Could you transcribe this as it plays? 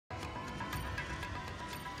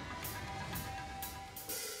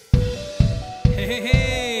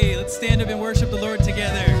Hey, let's stand up and worship the Lord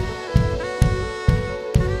together.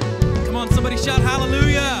 Come on, somebody shout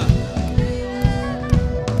hallelujah.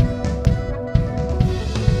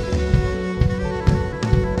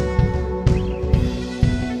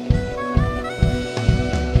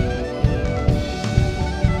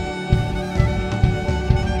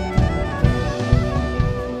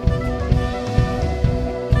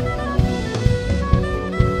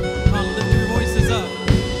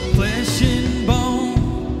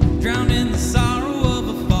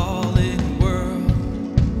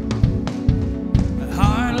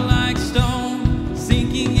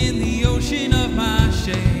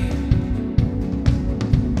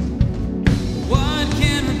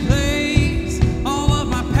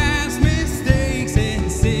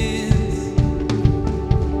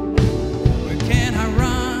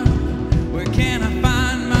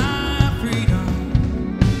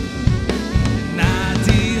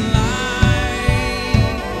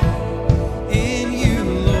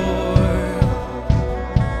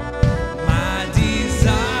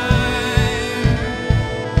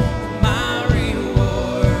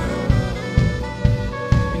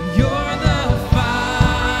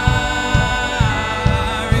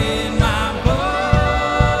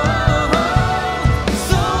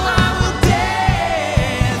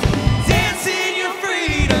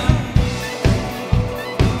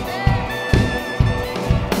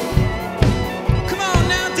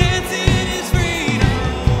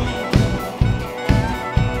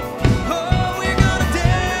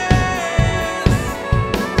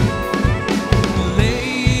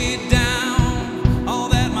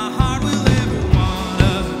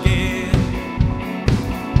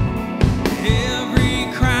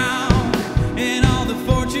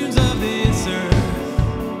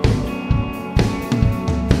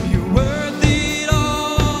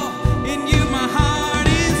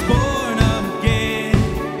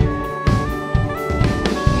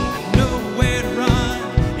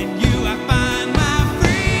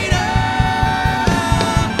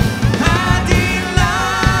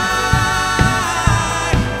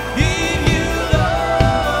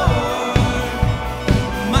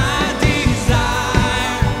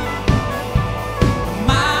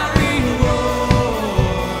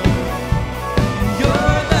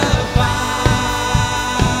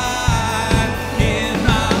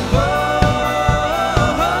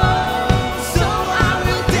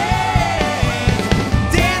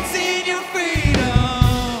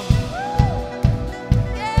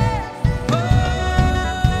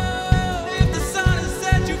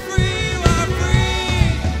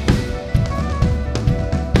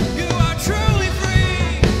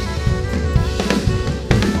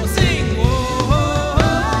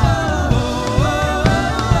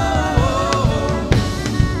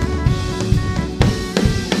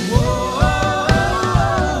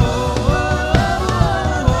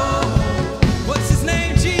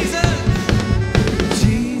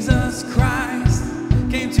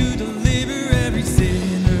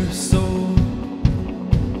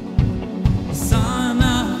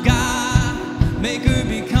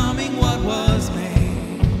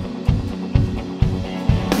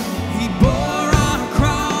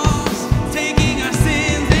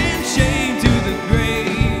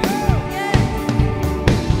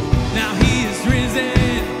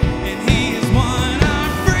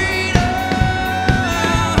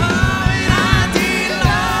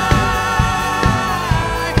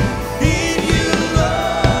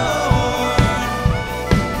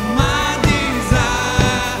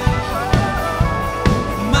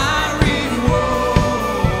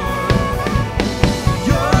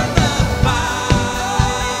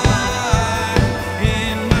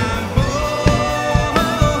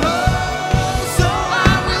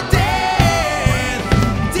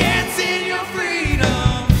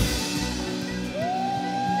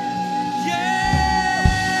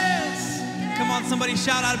 Somebody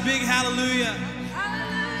shout out a big hallelujah.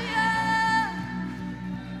 Hallelujah.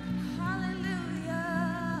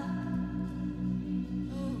 Hallelujah.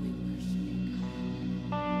 Oh, we worship you, God.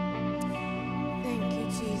 Thank you,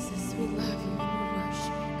 Jesus. We love you and we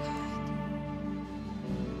worship you, God.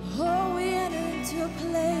 Oh, we enter into a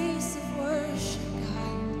place of worship,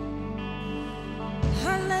 God.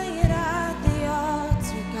 I lay it at the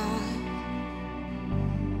altar, God.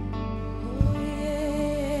 Oh,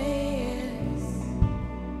 yes.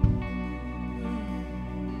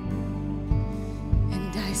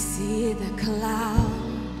 And I see the cloud.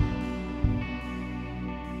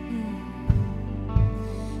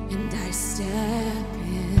 And I step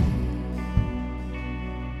in.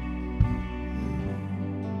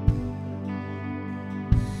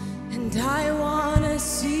 And I want to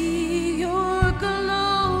see your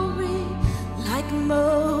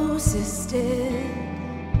exhausted.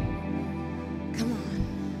 Come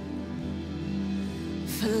on.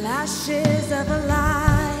 Flashes of a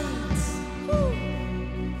light, woo,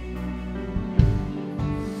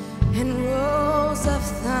 and rolls of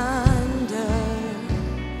thunder.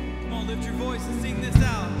 Come on, lift your voice and sing this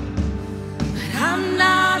out. But I'm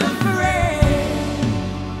not afraid.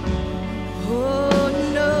 Oh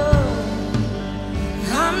no,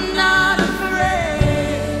 I'm not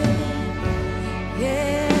afraid.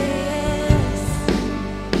 Yes,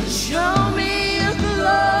 show me your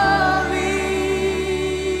glory.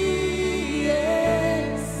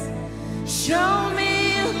 Yes, show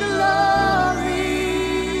me your glory.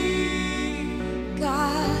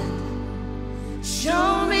 God,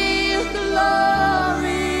 show me your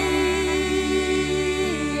glory.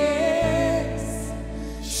 Yes,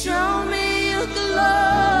 show me your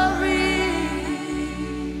glory.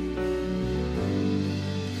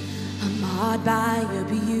 I'm awed by your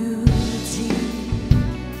beauty.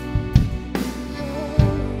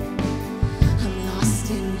 I'm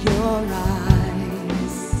lost in your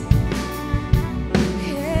eyes.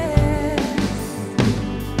 Yes,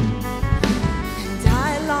 and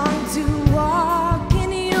I long to walk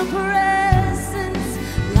in your presence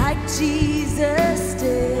like Jesus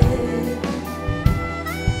did.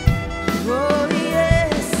 Oh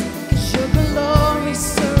yes, 'cause your glory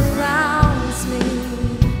surrounds me.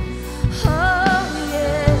 Oh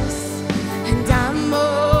yes, and I'm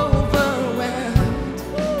overwhelmed.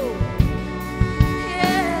 Woo.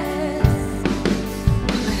 Yes,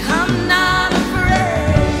 but I'm not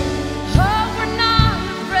afraid. Oh, we're not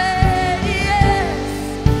afraid. Yes,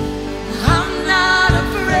 I'm not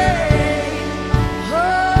afraid.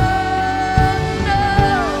 Oh no,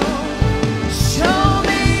 show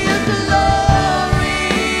me your glory.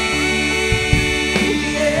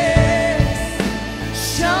 Yes,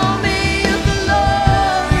 show me your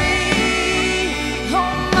glory.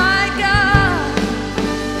 Oh my God,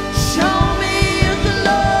 show me your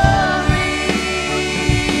glory.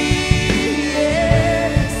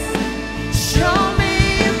 Yes, show me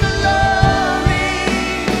your glory.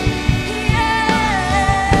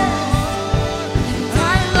 Yes, and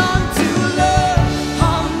I long to look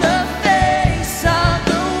on the face of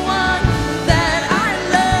the one that I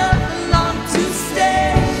love. Long to stay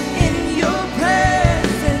in your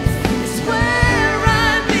presence is where I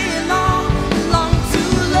belong. Long to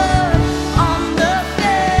look on the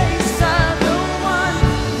face of the one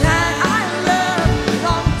that I love.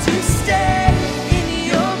 Long to stay in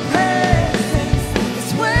your presence is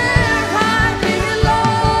where I belong.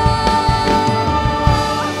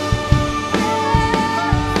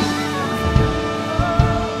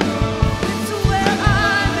 It's where I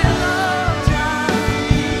belong.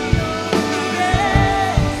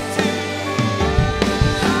 Yes,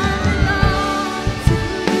 I belong to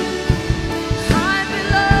you.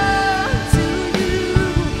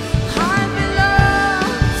 I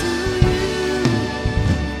belong to you.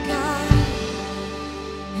 God,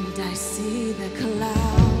 and I see the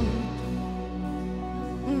cloud,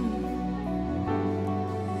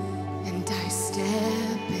 and I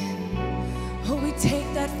step in. Oh, we take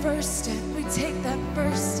that first step, we take that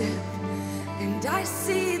first step, and I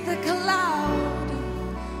see the cloud.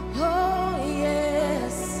 Oh,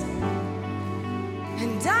 yes,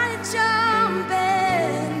 and I jump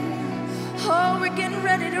in. Oh, we're getting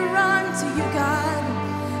ready to run to you, God,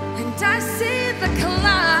 and I see the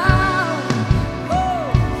cloud.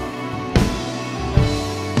 Woo!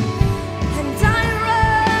 And I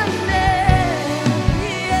run in,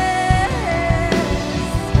 yes.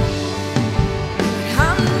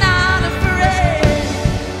 I'm not afraid,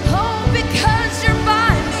 oh, because you're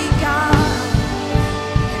by me, God.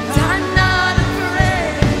 And I'm not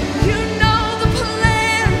afraid, you know the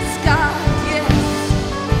plans, God, yes.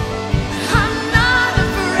 I'm not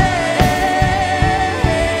afraid.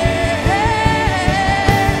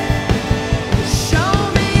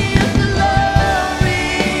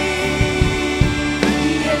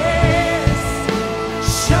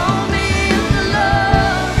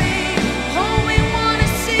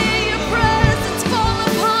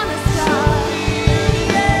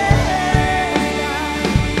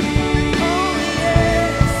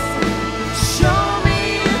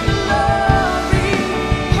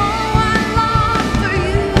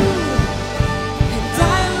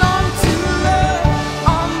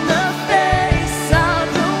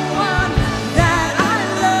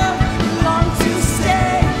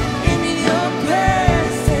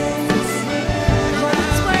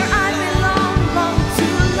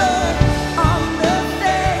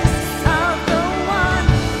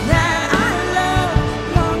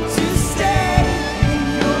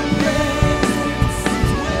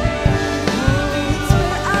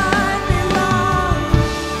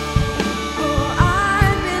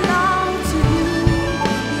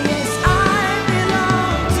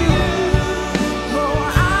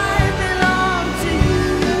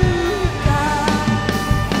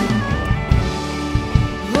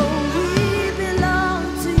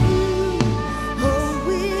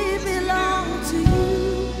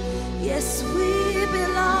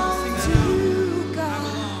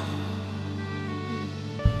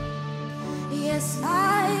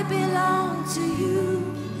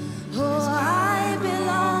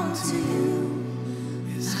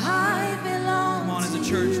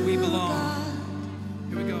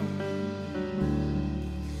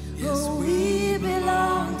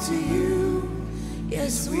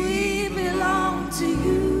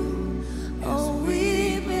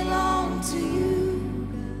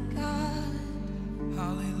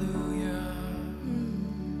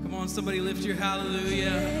 somebody lift your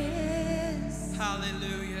hallelujah. Yes.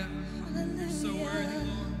 Hallelujah. You're so worthy,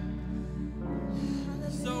 Lord.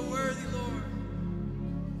 So worthy, Lord.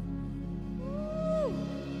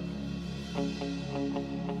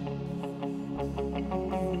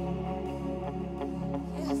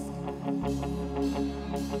 Yes.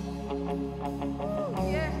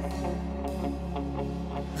 Yes.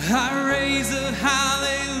 I raise a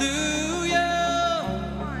hallelujah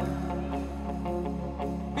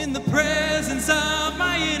in the presence of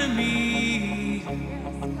my enemy.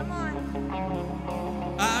 Come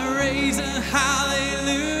on. I raise a hallelujah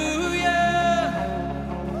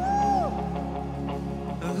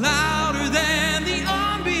louder than the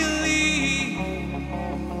unbelief.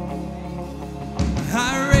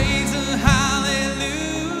 I raise a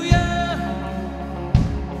hallelujah.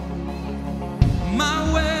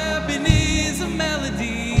 My weapon is a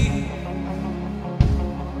melody.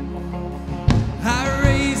 I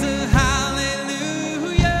raise a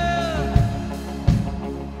hallelujah.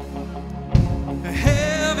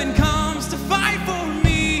 Heaven comes to fight for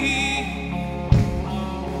me.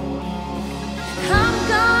 I'm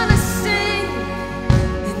gonna sing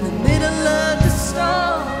in the middle of the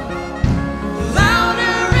storm.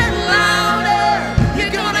 Louder and louder,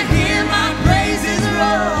 you're gonna hear my praises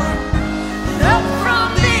roar. Up from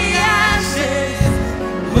the ashes,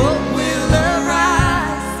 hope will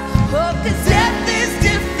arise. Oh, 'cause death is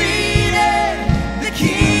defeated, the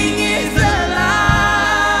King is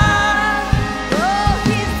alive. Oh,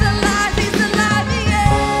 he's alive,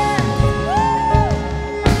 yeah.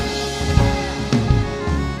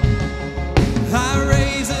 I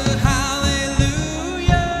raise a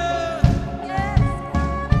hallelujah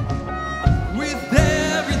with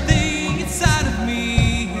everything inside of me.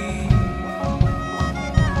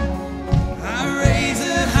 I raise a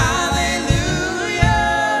hallelujah.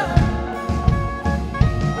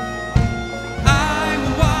 I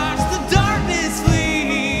will watch the darkness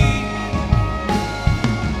flee.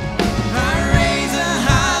 I raise a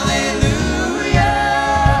hallelujah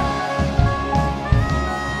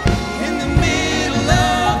in the middle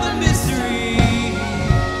of the mystery.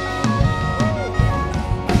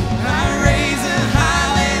 I raise a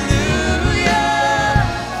hallelujah.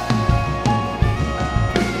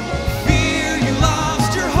 Fear, you lost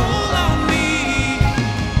your hold on me.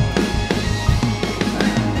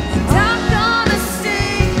 And I'm gonna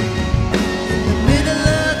sing in the middle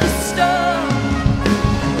of the storm.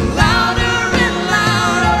 Louder and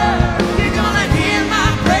louder, you're gonna hear my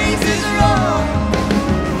praises roar.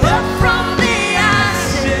 Up from the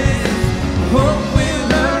ashes, hope will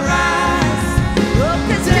arise. Oh,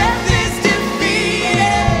 'cause death is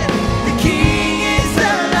defeated, the King is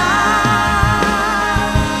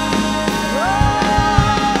alive. Oh,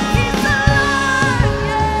 he's alive,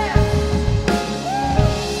 yeah.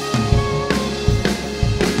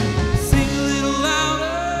 Sing a little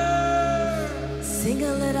louder. Sing a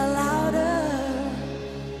little louder.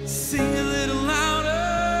 Sing a little louder.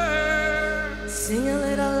 Sing a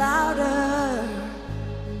little louder.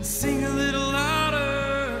 Sing a little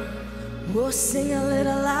louder. Oh, sing a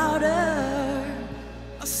little louder.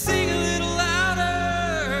 Sing a little louder.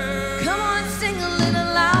 Come on, sing a little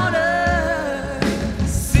louder.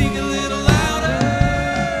 Sing a little louder.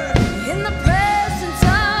 In the presence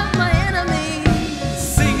of my enemy.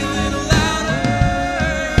 Sing a little louder.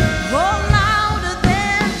 Oh, louder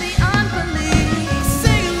than the unbelief.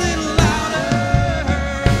 Sing a little louder.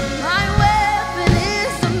 My weapon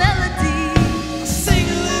is a melody. Sing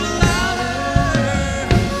a little louder.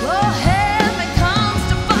 Oh, heaven comes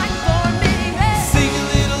to fight for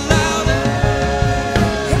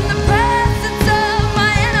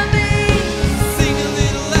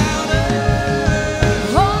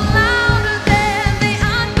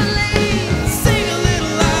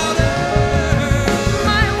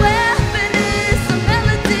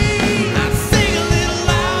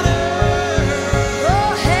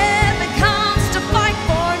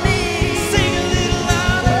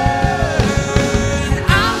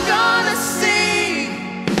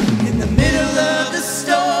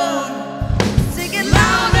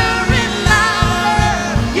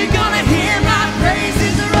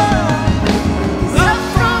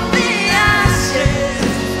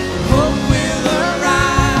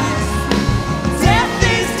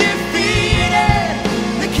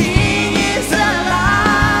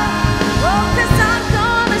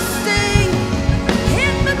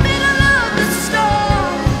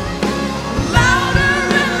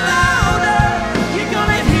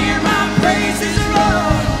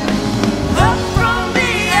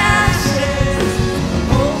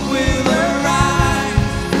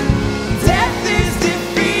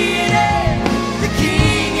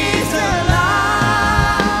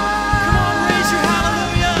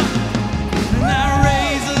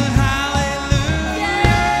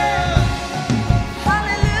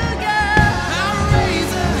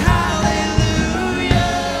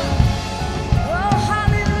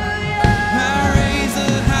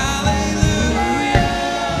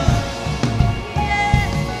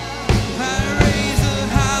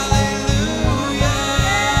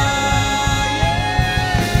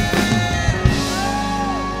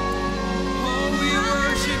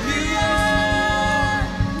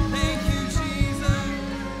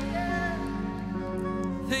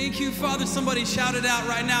somebody shout it out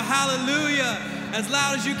right now. Hallelujah. As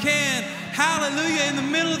loud as you can. Hallelujah. In the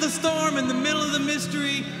middle of the storm, in the middle of the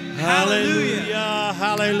mystery. Hallelujah.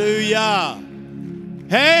 Hallelujah.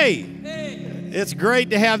 Hey, it's great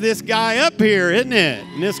to have this guy up here, isn't it?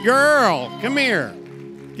 And this girl. Come here.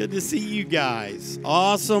 Good to see you guys.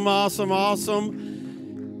 Awesome, awesome,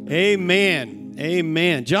 awesome. Amen.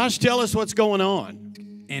 Amen. Josh, tell us what's going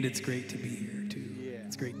on. And it's great to be here, too. Yeah.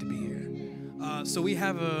 It's great to be here. So we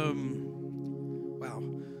have wow.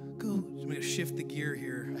 Go. I'm going to shift the gear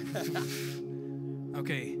here.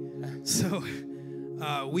 Okay. So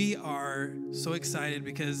we are so excited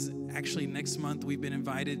because actually next month we've been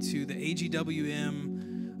invited to the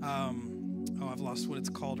AGWM. I've lost what it's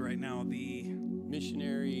called right now. The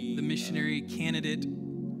missionary candidate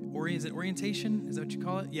orientation? Is that what you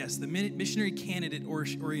call it? Yes, the missionary candidate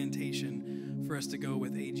orientation for us to go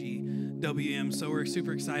with AGWM. So we're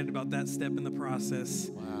super excited about that step in the process.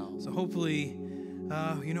 Wow. So hopefully,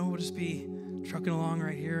 we'll just be trucking along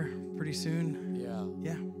right here pretty soon.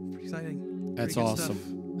 Yeah, pretty exciting. That's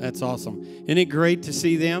awesome. That's awesome. Isn't it great to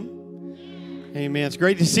see them? Amen. It's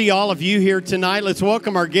great to see all of you here tonight. Let's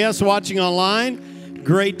welcome our guests watching online.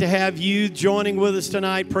 Great to have you joining with us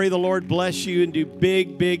tonight. Pray the Lord bless you and do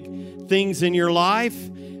big, big things in your life.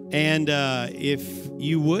 And if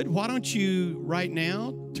you would, why don't you right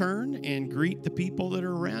now turn and greet the people that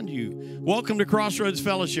are around you. Welcome to Crossroads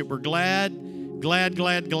Fellowship. We're glad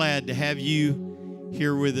to have you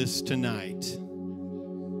here with us tonight.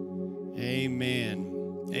 Amen.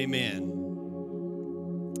 Amen.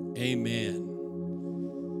 Amen.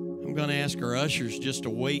 I'm going to ask our ushers just to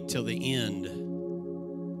wait till the end.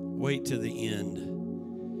 Wait till the end.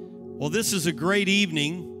 Well, this is a great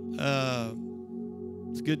evening.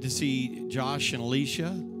 It's good to see Josh and Alicia.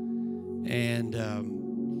 And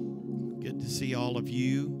good to see all of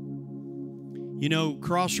you. You know,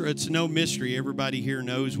 Crossroads, no mystery. Everybody here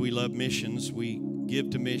knows we love missions. We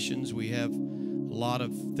give to missions. We have a lot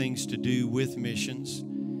of things to do with missions.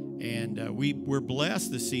 And we're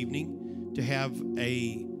blessed this evening to have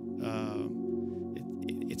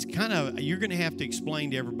it's kind of, you're going to have to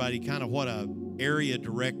explain to everybody kind of what a area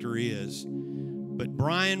director is. But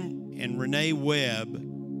Bryan and Renee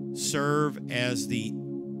Webb serve as the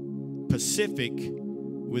Pacific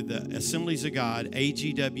with the Assemblies of God,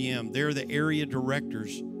 AGWM. They're the area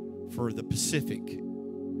directors for the Pacific.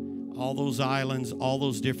 All those islands, all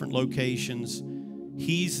those different locations.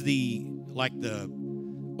 He's the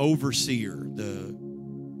overseer, the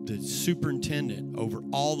superintendent over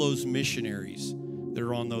all those missionaries that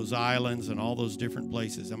are on those islands and all those different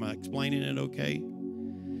places. Am I explaining it okay?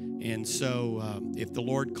 And so if the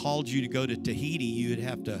Lord called you to go to Tahiti, you'd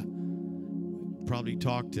have to probably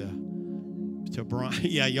talk to Bryan.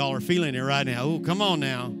 Yeah, y'all are feeling it right now. Oh, come on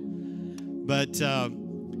now. But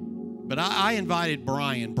I invited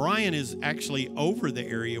Bryan. Bryan is actually over the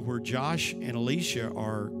area where Josh and Alicia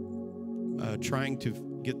are trying to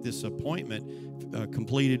get this appointment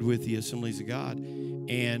completed with the Assemblies of God.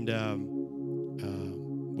 And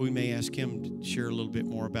we may ask him to share a little bit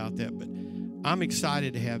more about that. But I'm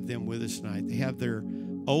excited to have them with us tonight. They have their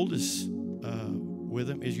oldest with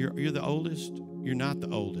them. You're the oldest? You're not the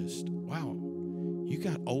oldest. Wow. You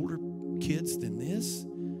got older kids than this?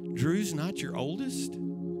 Drew's not your oldest?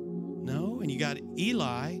 No? And you got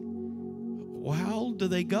Eli. Well, how old do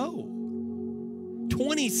they go?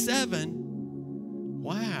 27.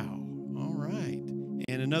 Wow. All right.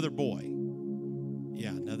 And another boy. Yeah,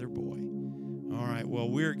 another boy. All right. Well,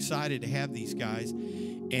 we're excited to have these guys.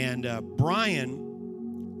 And Bryan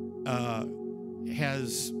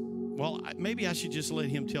has, well, maybe I should just let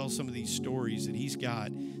him tell some of these stories that he's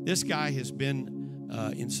got. This guy has been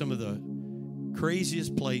in some of the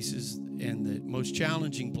craziest places and the most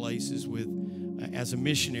challenging places with as a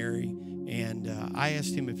missionary. And I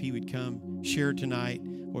asked him if he would come share tonight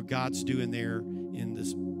what God's doing there in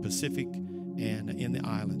the Pacific and in the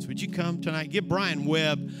islands. Would you come tonight? Give Bryan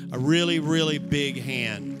Webb a really, really big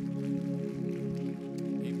hand.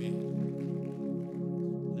 Amen.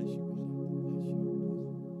 Bless you.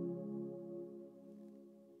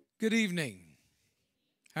 Good evening.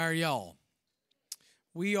 How are y'all?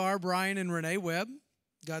 We are Bryan and Renee Webb.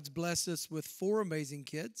 God's blessed us with 4 amazing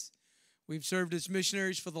kids. We've served as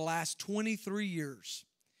missionaries for the last 23 years.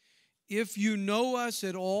 If you know us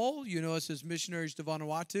at all, you know us as missionaries to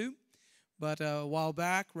Vanuatu. But a while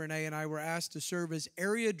back, Renee and I were asked to serve as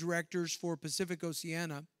area directors for Pacific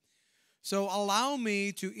Oceania. So allow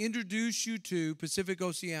me to introduce you to Pacific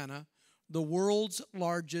Oceania, the world's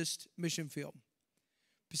largest mission field.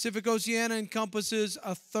 Pacific Oceania encompasses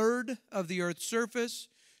 1/3 of the Earth's surface,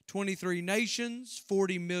 23 nations,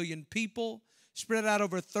 40 million people, spread out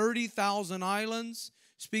over 30,000 islands,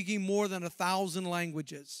 speaking more than 1,000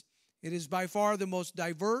 languages. It is by far the most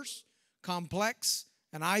diverse, complex,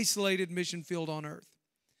 and isolated mission field on earth.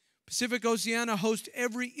 Pacific Oceania hosts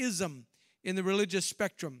every ism in the religious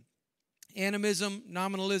spectrum: animism,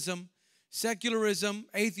 nominalism, secularism,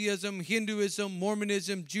 atheism, Hinduism,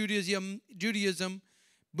 Mormonism, Judaism,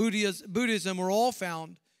 Buddhism are all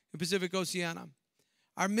found in Pacific Oceania.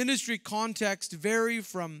 Our ministry contexts vary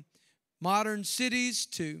from modern cities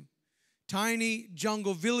to tiny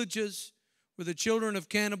jungle villages where the children of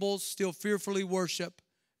cannibals still fearfully worship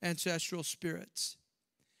ancestral spirits.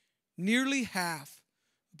 Nearly half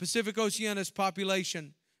of Pacific Oceania's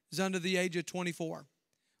population is under the age of 24.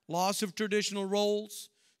 Loss of traditional roles,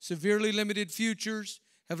 severely limited futures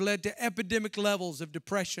have led to epidemic levels of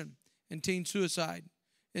depression and teen suicide.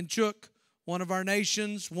 In Chuuk, one of our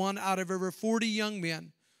nations, 1 out of every 40 young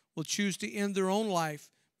men will choose to end their own life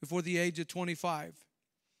before the age of 25.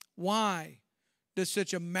 Why does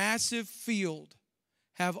such a massive field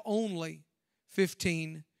have only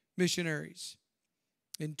 15 missionaries?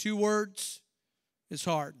 In 2 words, it's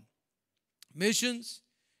hard. Missions,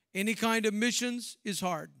 any kind of missions, is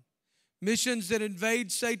hard. Missions that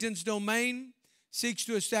invade Satan's domain, seeks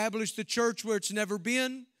to establish the church where it's never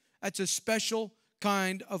been, that's a special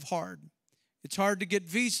kind of hard. It's hard to get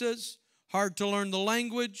visas, hard to learn the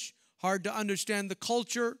language, hard to understand the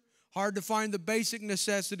culture, hard to find the basic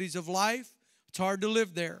necessities of life. It's hard to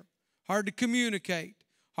live there, hard to communicate,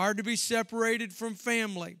 hard to be separated from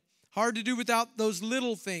family, hard to do without those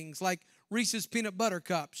little things like Reese's peanut butter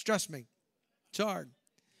cups. Trust me, it's hard.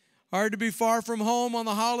 Hard to be far from home on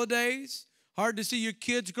the holidays, hard to see your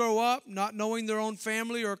kids grow up not knowing their own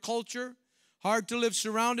family or culture, hard to live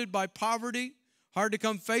surrounded by poverty, hard to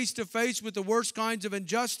come face to face with the worst kinds of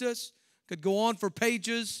injustice. Could go on for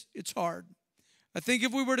pages. It's hard. I think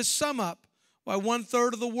if we were to sum up why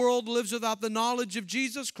 1/3 of the world lives without the knowledge of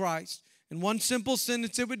Jesus Christ, in one simple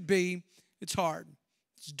sentence it would be, it's hard.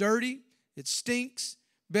 It's dirty. It stinks.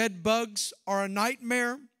 Bed bugs are a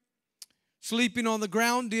nightmare. Sleeping on the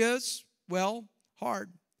ground is, well,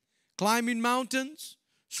 hard. Climbing mountains,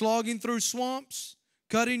 slogging through swamps,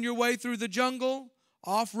 cutting your way through the jungle,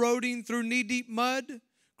 off-roading through knee-deep mud,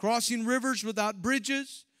 crossing rivers without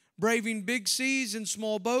bridges, braving big seas in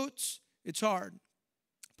small boats, it's hard.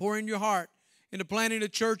 Pouring your heart into planting a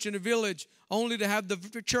church in a village only to have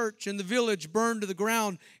the church and the village burned to the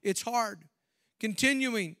ground, it's hard.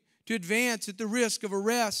 Continuing to advance at the risk of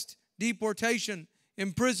arrest, deportation,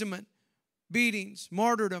 imprisonment, beatings,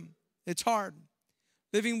 martyrdom, it's hard.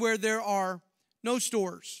 Living where there are no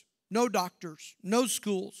stores, no doctors, no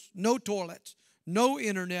schools, no toilets, no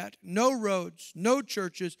internet, no roads, no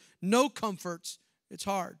churches, no comforts, it's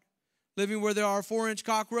hard. Living where there are 4-inch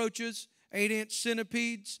cockroaches, 8-inch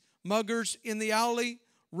centipedes, muggers in the alley,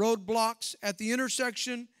 roadblocks at the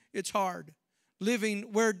intersection, it's hard.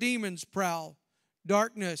 Living where demons prowl,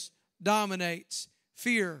 darkness dominates,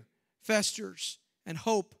 fear festers, and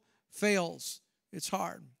hope fails, it's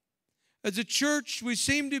hard. As a church, we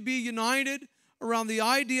seem to be united around the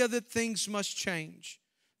idea that things must change.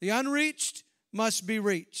 The unreached must be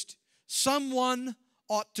reached. Someone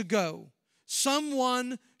ought to go.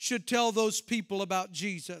 Someone should tell those people about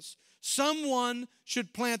Jesus. Someone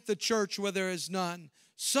should plant the church where there is none.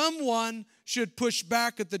 Someone should push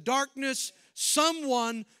back at the darkness.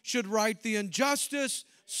 Someone should right the injustice.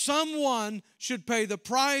 Someone should pay the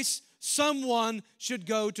price. Someone should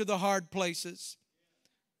go to the hard places.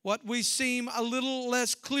 What we seem a little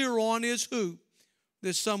less clear on is who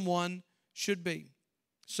this someone should be.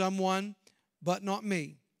 Someone, but not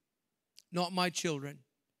me, not my children,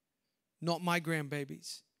 not my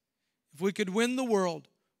grandbabies. If we could win the world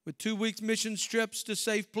with 2 weeks mission trips to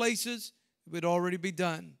safe places, it would already be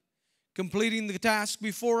done. Completing the task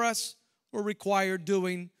before us will require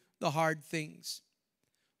doing the hard things.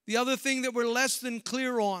 The other thing that we're less than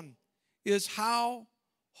clear on is how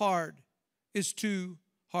hard is too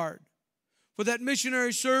hard. For that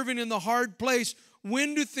missionary serving in the hard place,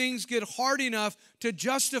 when do things get hard enough to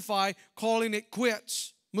justify calling it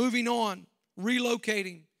quits, moving on,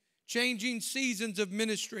 relocating, changing seasons of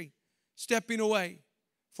ministry, stepping away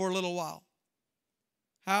for a little while?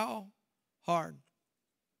 How hard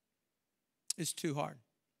is too hard?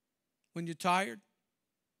 When you're tired,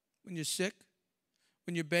 when you're sick,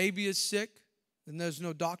 when your baby is sick and there's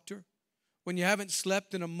no doctor, when you haven't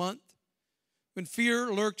slept in a month, when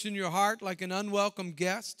fear lurks in your heart like an unwelcome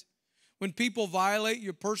guest, when people violate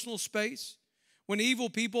your personal space, when evil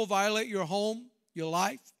people violate your home, your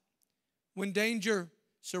life, when danger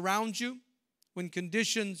surrounds you, when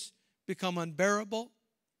conditions become unbearable,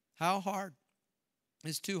 how hard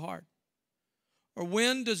is too hard? Or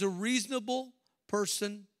when does a reasonable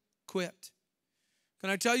person quit? Can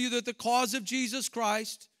I tell you that the cause of Jesus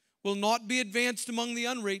Christ will not be advanced among the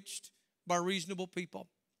unreached by reasonable people?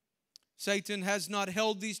 Satan has not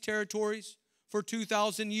held these territories for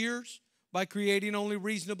 2,000 years by creating only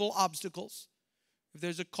reasonable obstacles. If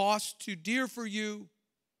there's a cost too dear for you,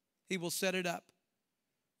 he will set it up.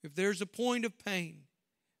 If there's a point of pain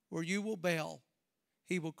where you will bail,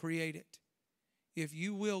 he will create it. If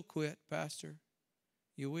you will quit, Pastor,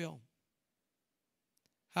 you will.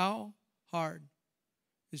 How hard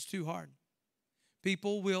is too hard?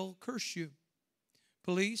 People will curse you.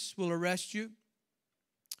 Police will arrest you.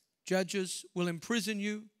 Judges will imprison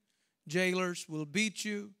you. Jailers will beat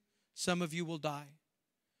you. Some of you will die.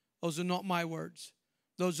 Those are not my words.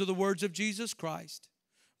 Those are the words of Jesus Christ.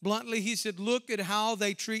 Bluntly, he said, look at how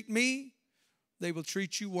they treat me. They will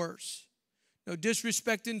treat you worse. No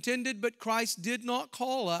disrespect intended, but Christ did not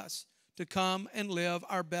call us to come and live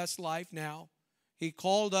our best life now. He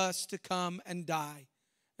called us to come and die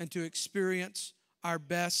and to experience our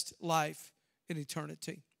best life in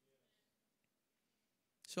eternity.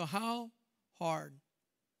 So how hard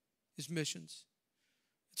is missions?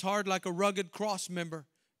 It's hard like a rugged cross member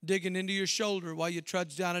digging into your shoulder while you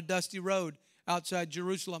trudge down a dusty road outside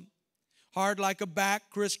Jerusalem. Hard like a back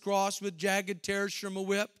crisscrossed with jagged tears from a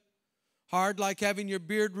whip. Hard like having your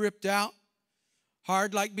beard ripped out.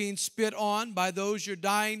 Hard like being spit on by those you're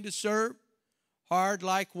dying to serve. Hard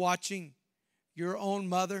like watching your own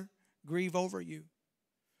mother grieve over you.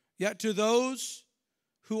 Yet to those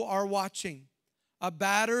who are watching, a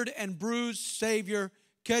battered and bruised Savior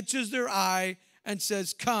catches their eye and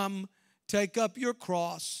says, come, take up your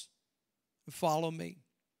cross and follow me.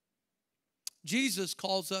 Jesus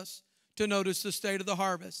calls us to notice the state of the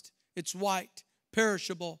harvest. It's white,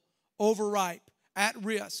 perishable, overripe, at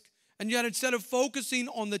risk. And yet instead of focusing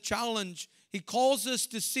on the challenge, he calls us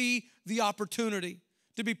to see the opportunity,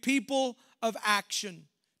 to be people of action,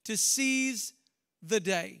 to seize the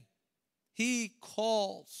day. He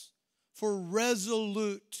calls for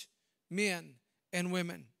resolute men and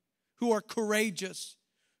women who are courageous,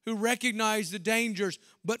 who recognize the dangers,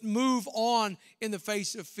 but move on in the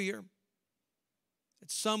face of fear. At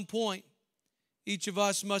some point, each of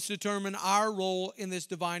us must determine our role in this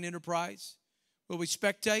divine enterprise. Will we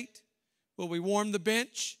spectate? Will we warm the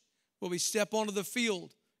bench? Will we step onto the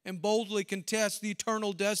field and boldly contest the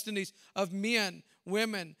eternal destinies of men,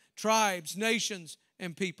 women, tribes, nations,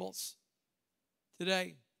 and peoples?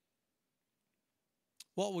 Today,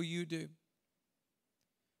 what will you do?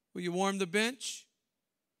 Will you warm the bench?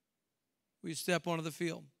 Will you step onto the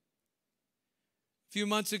field? A few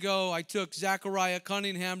months ago, I took Zachariah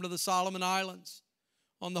Cunningham to the Solomon Islands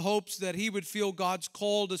on the hopes that he would feel God's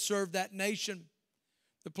call to serve that nation.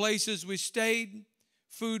 The places we stayed,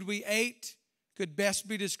 food we ate, could best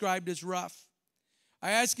be described as rough.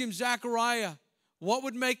 I asked him, Zachariah, what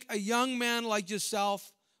would make a young man like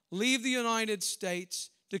yourself leave the United States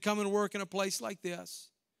to come and work in a place like this?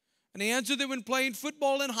 And he answered that when playing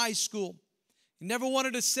football in high school, he never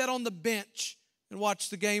wanted to sit on the bench and watch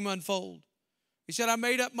the game unfold. He said, I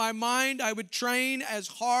made up my mind I would train as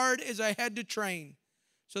hard as I had to train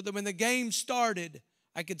so that when the game started,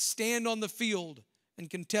 I could stand on the field and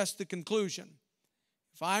contest the conclusion.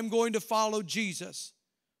 If I'm going to follow Jesus,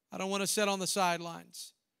 I don't want to sit on the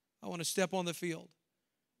sidelines. I want to step on the field,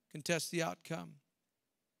 contest the outcome.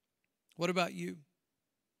 What about you?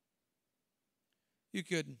 You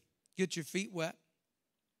could get your feet wet.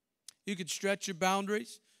 You could stretch your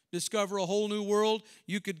boundaries, discover a whole new world.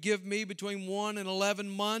 You could give me between 1 and 11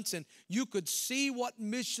 months, and you could see what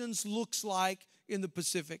missions looks like in the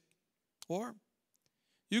Pacific. Or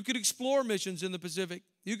you could explore missions in the Pacific.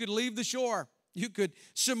 You could leave the shore. You could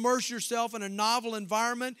submerge yourself in a novel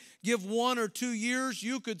environment, give 1 or 2 years.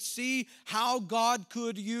 You could see how God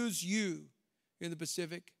could use you in the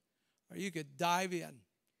Pacific. Or you could dive in.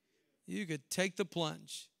 You could take the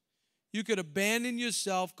plunge. You could abandon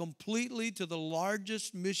yourself completely to the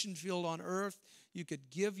largest mission field on earth. You could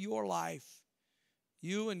give your life.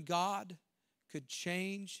 You and God could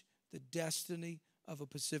change the destiny of a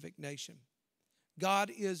Pacific nation. God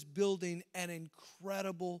is building an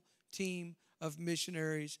incredible team of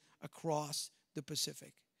missionaries across the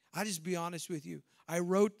Pacific. I'll just be honest with you. I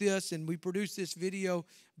wrote this and we produced this video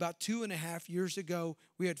about 2.5 years ago.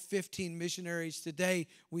 We had 15 missionaries. Today,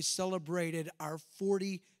 we celebrated our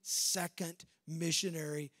 42nd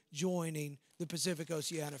missionary joining the Pacific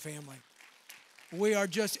Oceania family. We are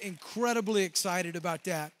just incredibly excited about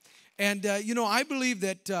that. And, I believe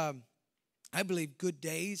that, good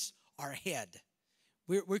days are ahead.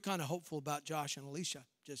 We're kind of hopeful about Josh and Alicia,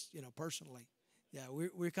 just, personally. Yeah,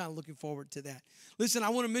 we're kind of looking forward to that. Listen, I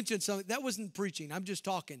want to mention something. That wasn't preaching. I'm just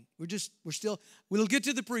talking. We'll get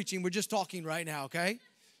to the preaching. We're just talking right now, okay?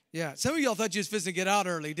 Yeah, some of y'all thought you was fixing to get out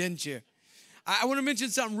early, didn't you? I want to mention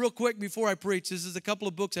something real quick before I preach. This is a couple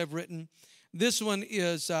of books I've written. This one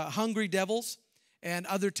is Hungry Devils and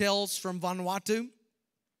Other Tales from Vanuatu.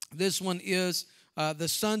 This one is The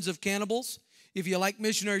Sons of Cannibals. If you like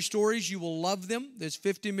missionary stories, you will love them. There's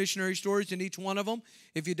 50 missionary stories in each one of them.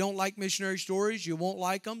 If you don't like missionary stories, you won't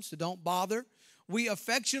like them, so don't bother. We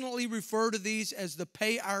affectionately refer to these as the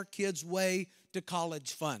Pay Our Kids Way to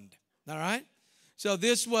College Fund. All right? So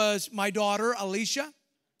this was my daughter, Alicia,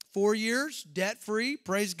 4 years, debt-free,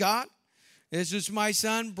 praise God. This is my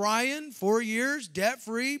son, Bryan, 4 years,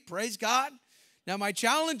 debt-free, praise God. Now, my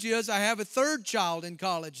challenge is I have a third child in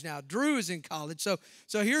college now. Drew is in college. So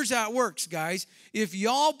here's how it works, guys. If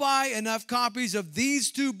y'all buy enough copies of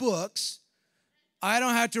these 2 books, I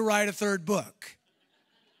don't have to write a third book.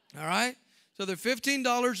 All right? So they're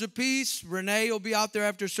 $15 a piece. Renee will be out there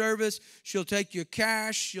after service. She'll take your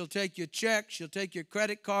cash. She'll take your check. She'll take your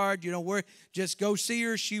credit card. You don't worry. Just go see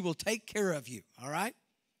her. She will take care of you. All right?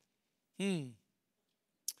 We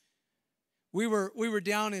were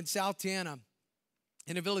down in South Tiana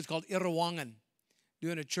in a village called Irawangan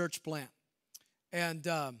doing a church plant. And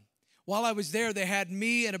while I was there, they had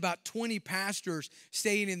me and about 20 pastors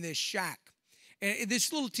staying in this shack. And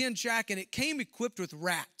this little tin shack, and it came equipped with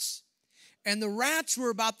rats. And the rats were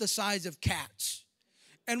about the size of cats.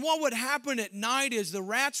 And what would happen at night is the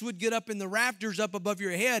rats would get up in the rafters up above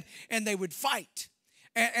your head, and they would fight.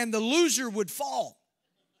 And the loser would fall.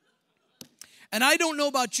 And I don't know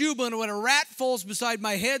about you, but when a rat falls beside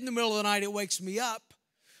my head in the middle of the night, it wakes me up.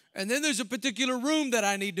 And then there's a particular room that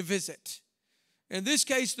I need to visit. In this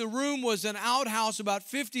case, the room was an outhouse about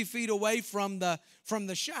 50 feet away from the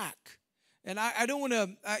shack. And I don't want to,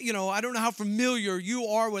 I don't know how familiar you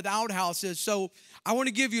are with outhouses. So I want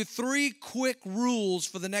to give you 3 quick rules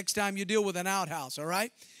for the next time you deal with an outhouse, all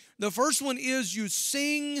right? The first one is you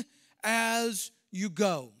sing as you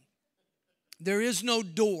go. There is no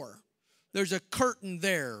door. There's a curtain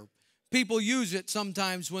there. People use it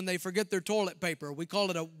sometimes when they forget their toilet paper. We call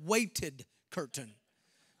it a weighted curtain.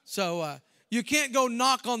 So you can't go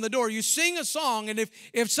knock on the door. You sing a song, and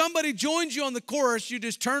if somebody joins you on the chorus, you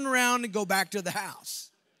just turn around and go back to the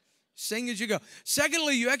house. Sing as you go.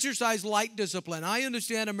 Secondly, you exercise light discipline. I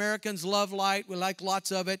understand Americans love light. We like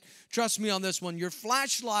lots of it. Trust me on this one. Your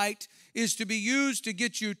flashlight is to be used to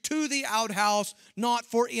get you to the outhouse, not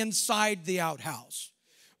for inside the outhouse.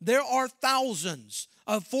 There are thousands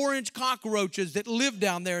of 4-inch cockroaches that live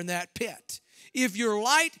down there in that pit. If your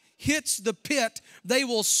light hits the pit, they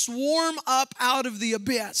will swarm up out of the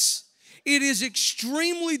abyss. It is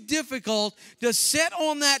extremely difficult to sit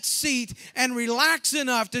on that seat and relax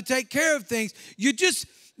enough to take care of things.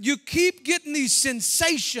 You keep getting these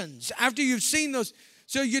sensations after you've seen those.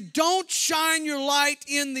 So you don't shine your light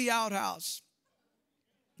in the outhouse.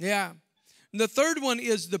 Yeah. And the third one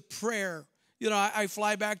is the prayer. You know, I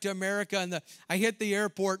fly back to America, and I hit the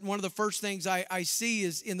airport, and one of the first things I see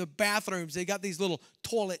is in the bathrooms, they got these little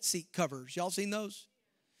toilet seat covers. Y'all seen those?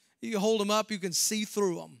 You can hold them up. You can see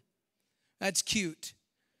through them. That's cute.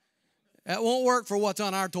 That won't work for what's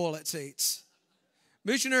on our toilet seats.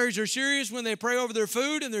 Missionaries are serious when they pray over their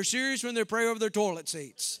food, and they're serious when they pray over their toilet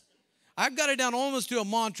seats. I've got it down almost to a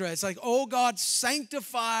mantra. It's like, oh, God,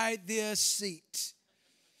 sanctify this seat.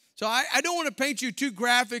 So I don't want to paint you too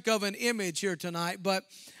graphic of an image here tonight, but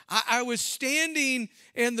I was standing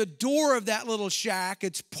in the door of that little shack.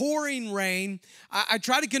 It's pouring rain. I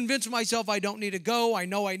try to convince myself I don't need to go. I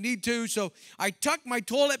know I need to. So I tuck my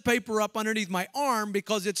toilet paper up underneath my arm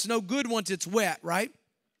because it's no good once it's wet, right?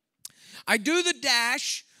 I do the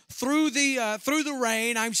dash through the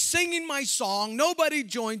rain. I'm singing my song. Nobody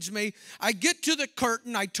joins me. I get to the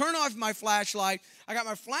curtain. I turn off my flashlight. I got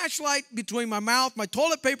my flashlight between my mouth, my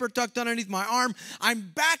toilet paper tucked underneath my arm. I'm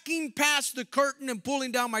backing past the curtain and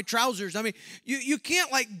pulling down my trousers. I mean, you can't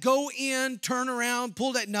like go in, turn around,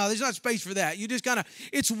 pull that. No, there's not space for that. You just kind of,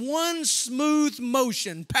 it's one smooth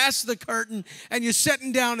motion past the curtain, and you're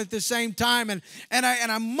sitting down at the same time. And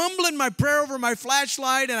I'm mumbling my prayer over my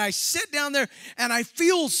flashlight, and I sit down there, and I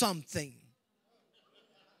feel something.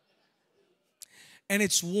 And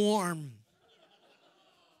it's warm.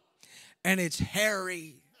 And it's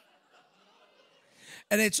hairy.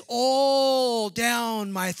 And it's all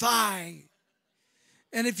down my thigh.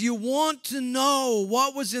 And if you want to know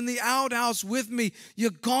what was in the outhouse with me,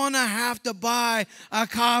 you're gonna have to buy a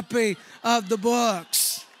copy of the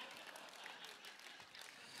books.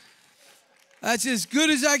 That's as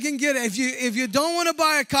good as I can get. If you don't want to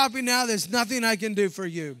buy a copy now, there's nothing I can do for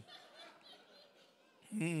you.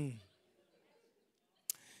 You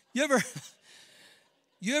ever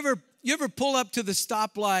you ever pull up to the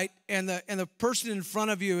stoplight and the person in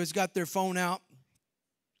front of you has got their phone out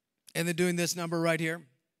and they're doing this number right here?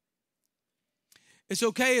 It's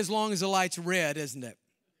okay as long as the light's red, isn't it?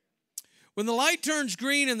 When the light turns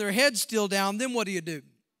green and their head's still down, then what do?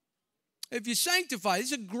 If you sanctify, this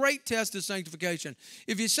is a great test of sanctification.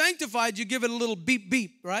 If you sanctified, you give it a little beep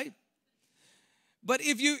beep, right? But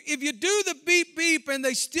if you do the beep beep and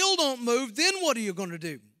they still don't move, then what are you going to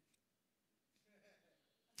do?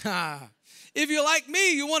 If you're like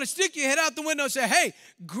me, you want to stick your head out the window and say, hey,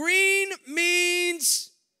 green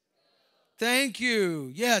means thank you.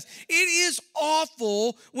 Yes, it is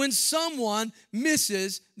awful when someone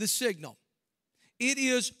misses the signal. It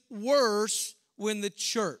is worse when the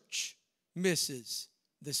church misses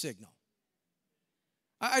the signal.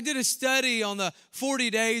 I did a study on the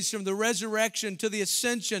 40 days from the resurrection to the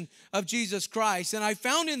ascension of Jesus Christ, and I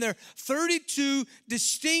found in there 32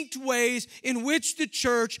 distinct ways in which the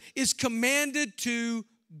church is commanded to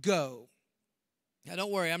go. Now,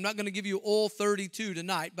 don't worry, I'm not going to give you all 32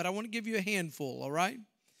 tonight, but I want to give you a handful, all right?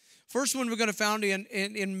 First one we're going to find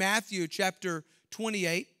in Matthew chapter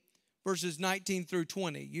 28, verses 19 through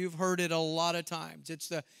 20. You've heard it a lot of times.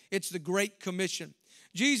 It's the Great Commission.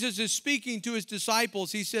 Jesus is speaking to his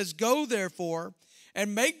disciples. He says, go therefore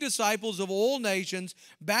and make disciples of all nations,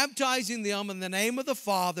 baptizing them in the name of the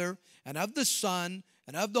Father and of the Son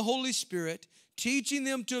and of the Holy Spirit, teaching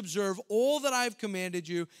them to observe all that I have commanded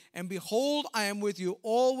you. And behold, I am with you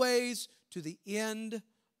always to the end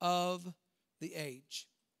of the age.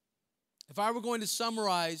 If I were going to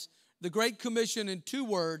summarize the Great Commission in 2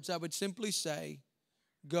 words, I would simply say,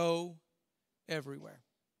 go everywhere.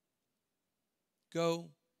 Go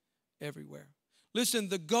everywhere. Listen,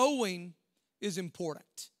 the going is important.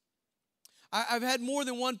 I've had more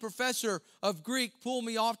than one professor of Greek pull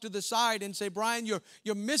me off to the side and say, Bryan, you're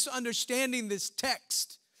misunderstanding this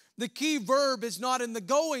text. The key verb is not in the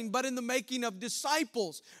going, but in the making of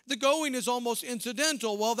disciples. The going is almost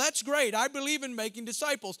incidental. Well, that's great. I believe in making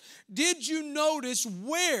disciples. Did you notice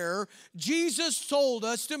where Jesus told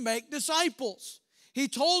us to make disciples? He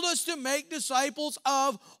told us to make disciples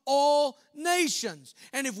of all nations.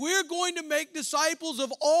 And if we're going to make disciples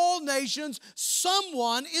of all nations,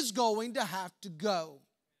 someone is going to have to go.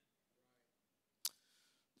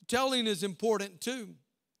 Telling is important too.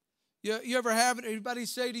 You ever have anybody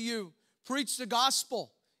say to you, preach the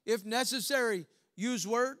gospel. If necessary, use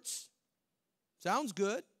words. Sounds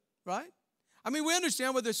good, right? I mean, we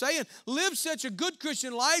understand what they're saying. Live such a good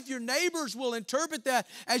Christian life, your neighbors will interpret that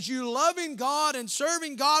as you loving God and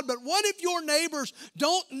serving God. But what if your neighbors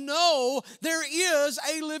don't know there is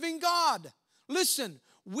a living God? Listen,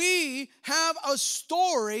 we have a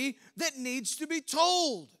story that needs to be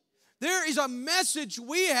told. There is a message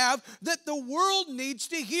we have that the world needs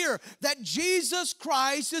to hear, that Jesus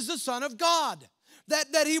Christ is the Son of God.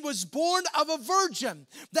 That he was born of a virgin,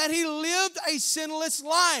 that he lived a sinless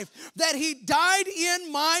life, that he died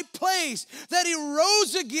in my place, that he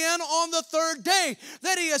rose again on the 3rd day,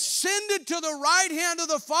 that he ascended to the right hand of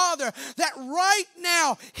the Father, that right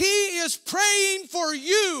now he is praying for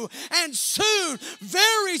you, and soon,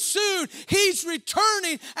 very soon, he's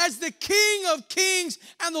returning as the King of Kings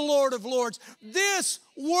and the Lord of Lords. This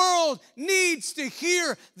world needs to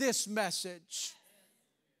hear this message.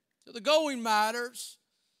 So the going matters.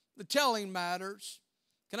 The telling matters.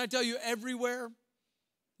 Can I tell you, everywhere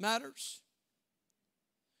matters?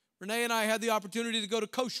 Renee and I had the opportunity to go to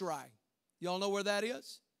Kosherai. Y'all know where that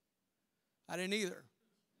is? I didn't either.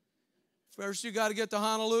 First, you got to get to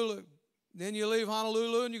Honolulu. Then you leave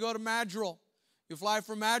Honolulu and you go to Madrigal. You fly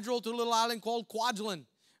from Madrigal to a little island called Kwajalein.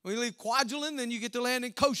 When you leave Kwajalein, then you get to land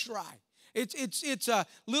in Kosherai. It's a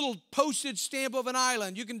little postage stamp of an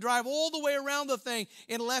island. You can drive all the way around the thing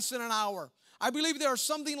in less than an hour. I believe there are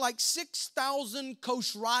something like 6,000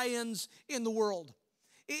 Kosheraians in the world.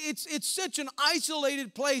 It's such an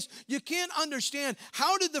isolated place. You can't understand,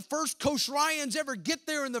 how did the first Kosheraians ever get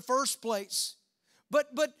there in the first place? But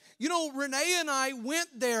you know, Renee and I went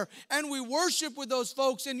there and we worshiped with those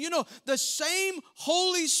folks. And you know, the same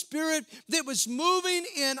Holy Spirit that was moving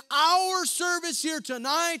in our service here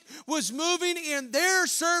tonight was moving in their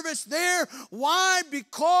service there. Why?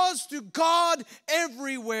 Because to God,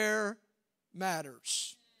 everywhere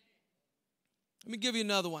matters. Let me give you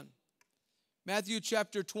another one. Matthew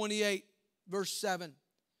chapter 28, verse 7.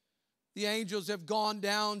 The angels have gone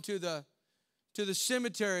down to the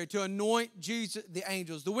cemetery to anoint Jesus. The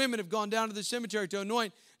angels, the women have gone down to the cemetery to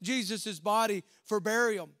anoint Jesus' body for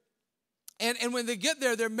burial. And when they get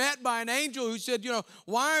there, they're met by an angel who said,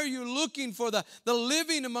 why are you looking for the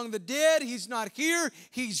living among the dead? He's not here.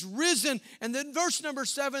 He's risen. And then verse number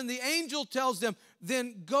 7, the angel tells them,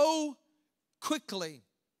 then go quickly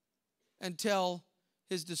and tell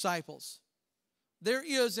his disciples. There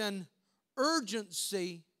is an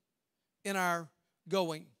urgency in our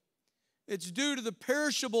going. It's due to the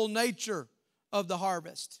perishable nature of the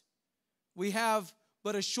harvest. We have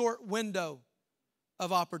but a short window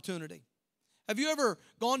of opportunity. Have you ever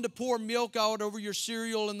gone to pour milk out over your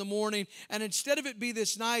cereal in the morning, and instead of it be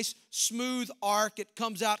this nice smooth arc, it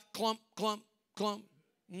comes out clump, clump, clump?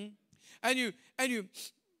 And you,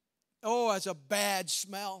 oh, that's a bad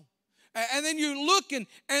smell. And then you look, and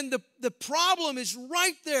the problem is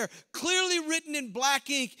right there, clearly written in black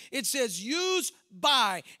ink. It says, use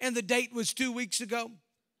by, and the date was 2 weeks ago.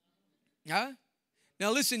 Huh?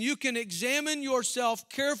 Now listen, you can examine yourself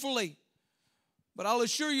carefully, but I'll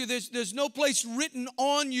assure you there's no place written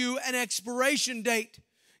on you an expiration date.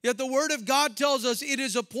 Yet the Word of God tells us it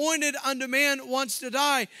is appointed unto man once to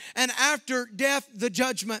die, and after death the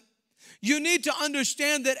judgment. You need to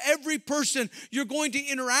understand that every person you're going to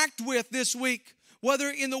interact with this week, whether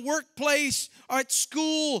in the workplace or at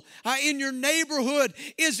school, in your neighborhood,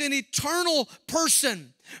 is an eternal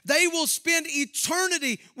person. They will spend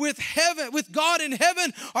eternity with God in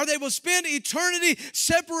heaven, or they will spend eternity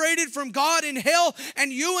separated from God in hell.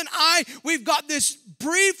 And you and I, we've got this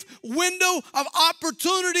brief window of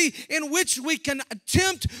opportunity in which we can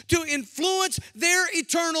attempt to influence their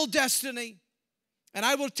eternal destiny. And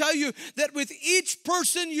I will tell you that with each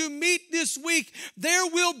person you meet this week, there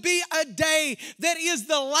will be a day that is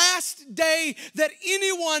the last day that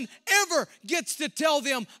anyone ever gets to tell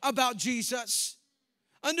them about Jesus.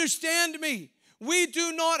 Understand me. We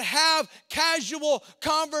do not have casual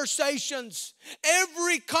conversations.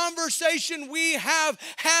 Every conversation we have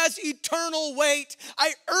has eternal weight.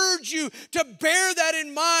 I urge you to bear that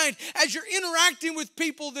in mind as you're interacting with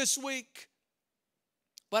people this week.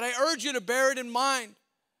 But I urge you to bear it in mind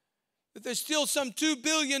that there's still some 2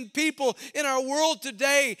 billion people in our world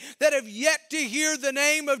today that have yet to hear the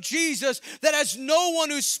name of Jesus, that has no one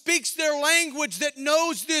who speaks their language that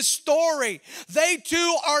knows this story. They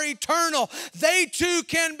too are eternal. They too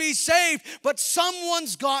can be saved, but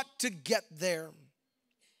someone's got to get there.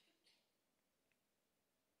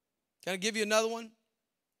 Can I give you another one?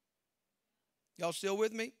 Y'all still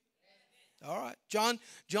with me? All right. John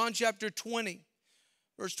chapter 20.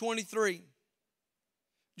 Verse 23,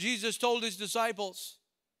 Jesus told his disciples,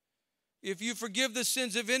 if you forgive the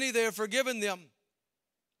sins of any, they are forgiven them.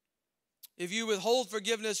 If you withhold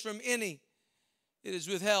forgiveness from any, it is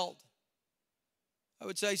withheld. I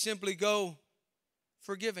would say simply go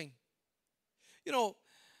forgiving.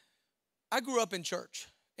 I grew up in church.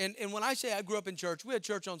 And when I say I grew up in church, we had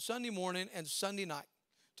church on Sunday morning and Sunday night.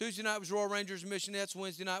 Tuesday night was Royal Rangers and Missionettes.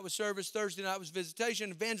 Wednesday night was service. Thursday night was visitation.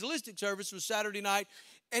 Evangelistic service was Saturday night.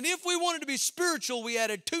 And if we wanted to be spiritual, we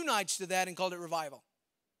added 2 nights to that and called it revival.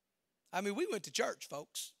 I mean, we went to church,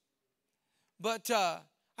 folks. But I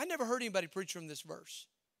never heard anybody preach from this verse.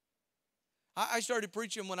 I started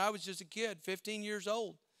preaching when I was just a kid, 15 years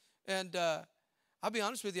old. And I'll be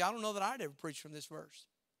honest with you, I don't know that I'd ever preached from this verse.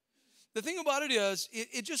 The thing about it is,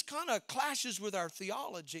 it just kind of clashes with our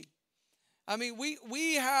theology. I mean,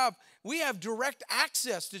 we have direct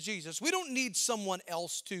access to Jesus. We don't need someone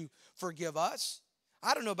else to forgive us.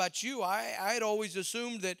 I don't know about you. I had always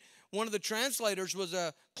assumed that one of the translators was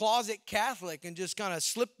a closet Catholic and just kind of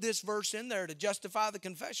slipped this verse in there to justify the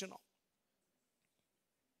confessional.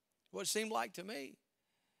 What it seemed like to me.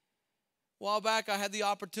 A while back, I had the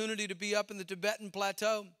opportunity to be up in the Tibetan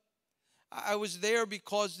Plateau. I was there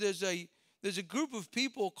because there's a group of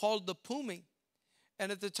people called the Pumi.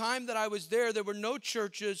 And at the time that I was there were no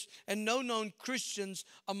churches and no known Christians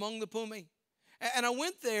among the Pumi. And I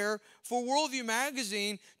went there for Worldview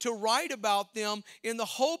magazine to write about them in the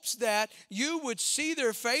hopes that you would see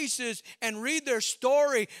their faces and read their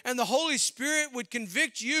story, and the Holy Spirit would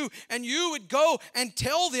convict you, and you would go and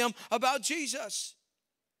tell them about Jesus.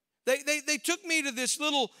 They took me to this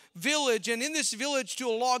little village, and in this village to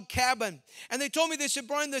a log cabin. And they told me, they said,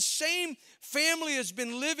 Bryan, the same family has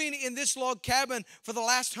been living in this log cabin for the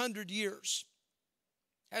last 100 years.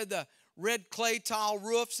 Had the red clay tile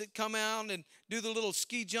roofs that come out and do the little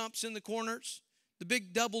ski jumps in the corners. The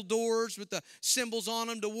big double doors with the symbols on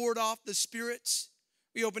them to ward off the spirits.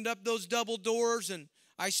 We opened up those double doors, and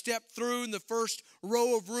I stepped through, and the first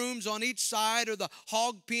row of rooms on each side are the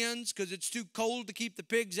hog pens because it's too cold to keep the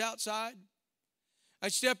pigs outside. I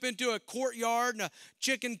step into a courtyard, and a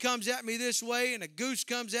chicken comes at me this way and a goose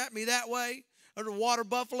comes at me that way. There's a water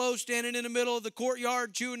buffalo standing in the middle of the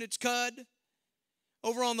courtyard chewing its cud.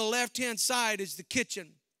 Over on the left-hand side is the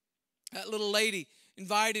kitchen. That little lady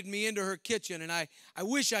invited me into her kitchen, and I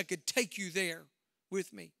wish I could take you there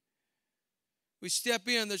with me. We step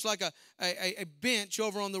in, there's like a bench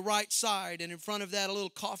over on the right side, and in front of that a little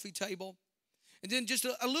coffee table. And then just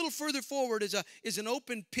a little further forward is an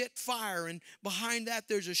open pit fire, and behind that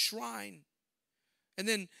there's a shrine. And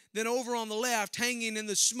then over on the left, hanging in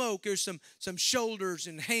the smoke, there's some shoulders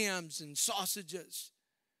and hams and sausages.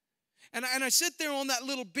 And I sit there on that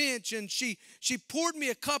little bench, and she poured me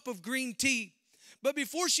a cup of green tea. But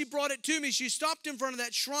before she brought it to me, she stopped in front of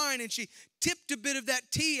that shrine, and she tipped a bit of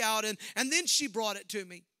that tea out, and then she brought it to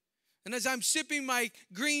me. And as I'm sipping my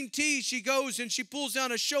green tea, she goes and she pulls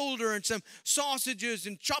down a shoulder and some sausages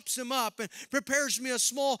and chops them up and prepares me a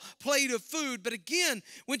small plate of food. But again,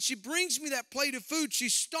 when she brings me that plate of food, she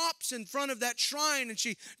stops in front of that shrine and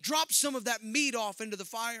she drops some of that meat off into the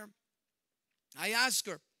fire. I asked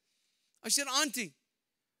her, I said, Auntie,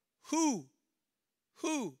 who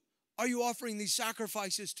are you offering these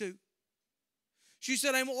sacrifices to? She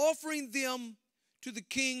said, I'm offering them to the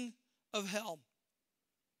king of hell.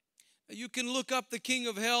 You can look up the king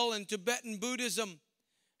of hell in Tibetan Buddhism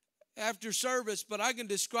after service, but I can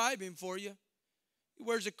describe him for you. He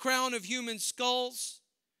wears a crown of human skulls,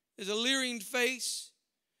 has a leering face.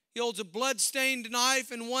 He holds a blood-stained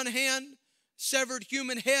knife in one hand, severed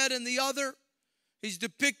human head in the other. He's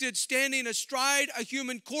depicted standing astride a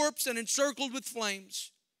human corpse and encircled with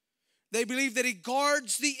flames. They believe that he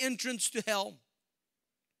guards the entrance to hell.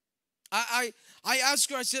 I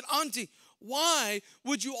asked her, I said, Auntie, why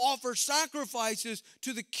would you offer sacrifices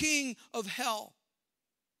to the king of hell?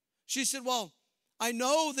 She said, well, I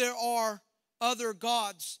know there are other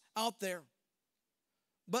gods out there,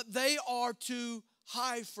 but they are too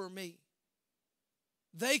high for me.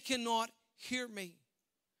 They cannot hear me.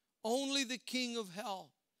 Only the king of hell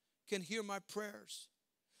can hear my prayers.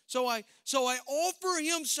 So I offer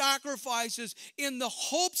him sacrifices in the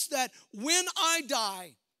hopes that when I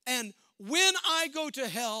die and when I go to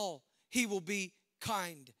hell, he will be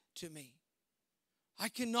kind to me. I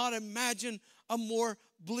cannot imagine a more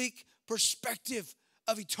bleak perspective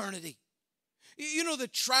of eternity. You know the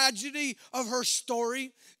tragedy of her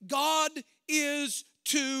story? God is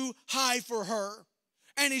too high for her,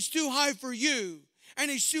 and he's too high for you. And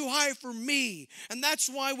he's too high for me. And that's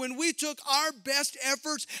why when we took our best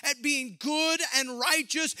efforts at being good and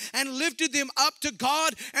righteous and lifted them up to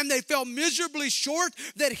God and they fell miserably short,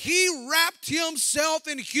 that he wrapped himself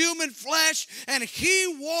in human flesh and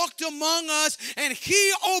he walked among us and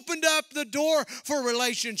he opened up the door for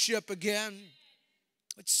relationship again.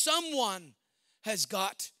 But someone has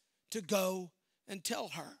got to go and tell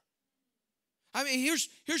her. I mean,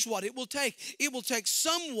 here's what it will take. It will take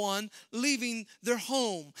someone leaving their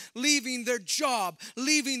home, leaving their job,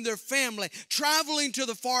 leaving their family, traveling to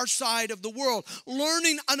the far side of the world,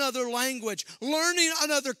 learning another language, learning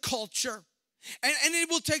another culture. And it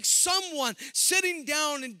will take someone sitting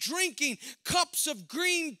down and drinking cups of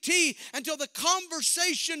green tea until the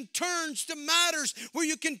conversation turns to matters where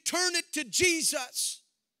you can turn it to Jesus.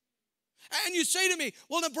 And you say to me,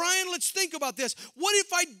 well, now, Bryan, let's think about this. What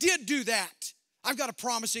if I did do that? I've got a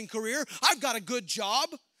promising career. I've got a good job.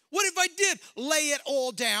 What if I did lay it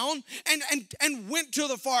all down and went to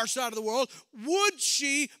the far side of the world? Would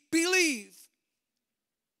she believe?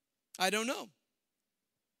 I don't know.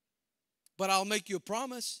 But I'll make you a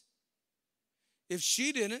promise. If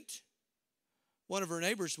she didn't, one of her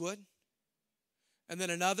neighbors would. And then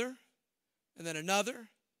another, and then another,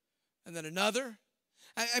 and then another.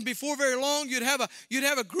 And before very long, you'd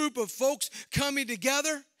have a group of folks coming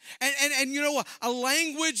together. And you know, a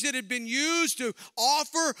language that had been used to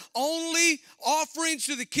offer only offerings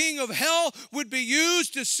to the king of hell would be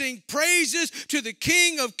used to sing praises to the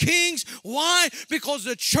King of Kings. Why? Because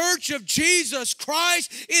the church of Jesus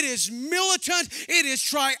Christ, it is militant, it is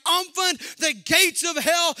triumphant. The gates of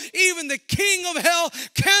hell, even the king of hell,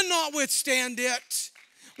 cannot withstand it.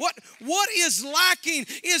 What is lacking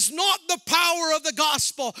is not the power of the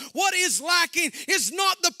gospel. What is lacking is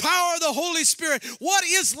not the power of the Holy Spirit. What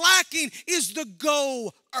is lacking is the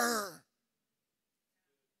goer.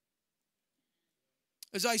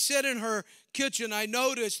 As I sat in her kitchen, I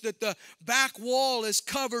noticed that the back wall is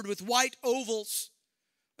covered with white ovals.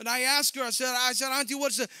 And I asked her, I said, Auntie,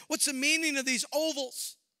 what's the meaning of these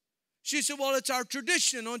ovals? She said, well, it's our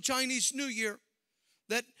tradition on Chinese New Year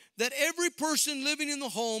that every person living in the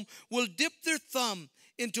home will dip their thumb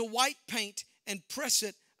into white paint and press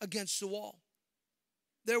it against the wall.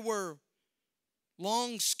 There were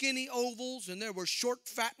long, skinny ovals, and there were short,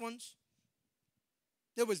 fat ones.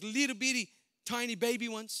 There was little bitty tiny baby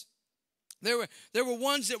ones. There were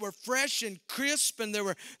ones that were fresh and crisp, and there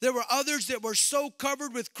were others that were so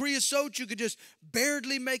covered with creosote you could just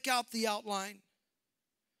barely make out the outline.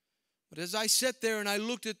 But as I sat there and I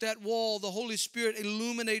looked at that wall, the Holy Spirit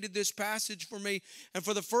illuminated this passage for me. And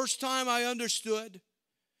for the first time I understood,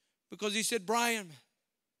 because he said, Bryan,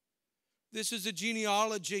 this is a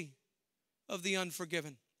genealogy of the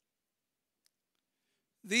unforgiven.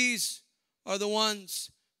 These are the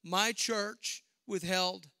ones my church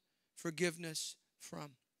withheld forgiveness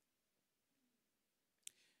from.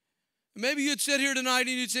 Maybe you'd sit here tonight and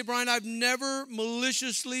you'd say, Bryan, I've never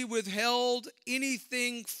maliciously withheld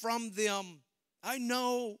anything from them. I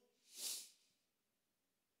know.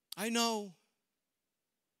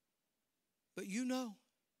 But you know.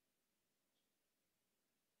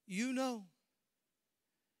 You know.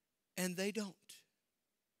 And they don't.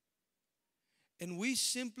 And we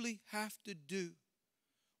simply have to do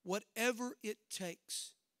whatever it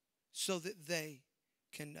takes so that they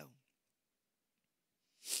can know.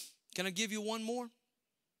 Can I give you one more?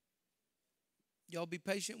 Y'all be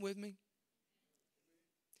patient with me.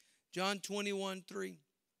 John 21:3.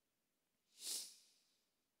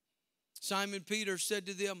 Simon Peter said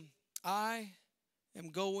to them, I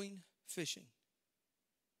am going fishing.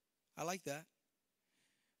 I like that.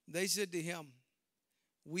 They said to him,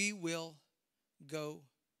 we will go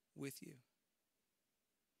with you.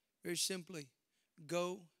 Very simply,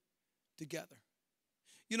 go together.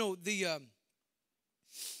 You know, the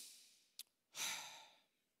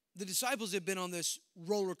disciples had been on this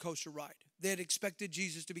roller coaster ride. They had expected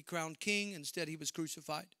Jesus to be crowned king. Instead, he was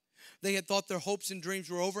crucified. They had thought their hopes and dreams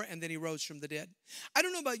were over, and then he rose from the dead. I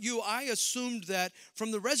don't know about you. I assumed that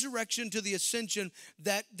from the resurrection to the ascension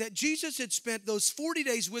that Jesus had spent those 40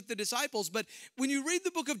 days with the disciples. But when you read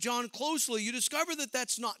the book of John closely, you discover that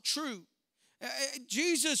that's not true.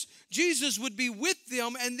 Jesus would be with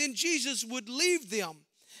them, and then Jesus would leave them.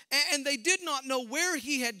 And they did not know where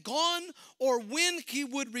he had gone or when he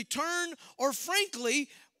would return, or frankly,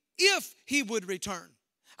 if he would return.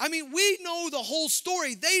 I mean, we know the whole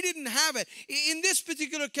story. They didn't have it. In this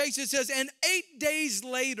particular case, it says, and 8 days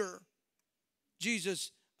later,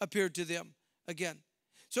 Jesus appeared to them again.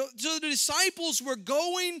 So the disciples were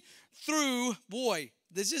going through,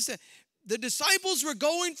 the disciples were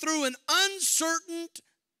going through an uncertain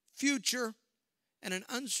future and an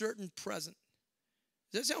uncertain present.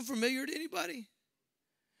 Does that sound familiar to anybody?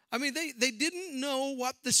 I mean, they didn't know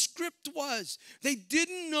what the script was. They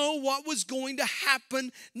didn't know what was going to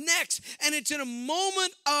happen next. And it's in a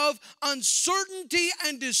moment of uncertainty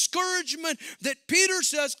and discouragement that Peter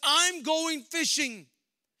says, I'm going fishing.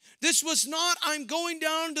 This was not, I'm going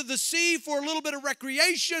down to the sea for a little bit of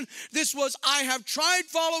recreation. This was, I have tried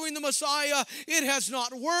following the Messiah. It has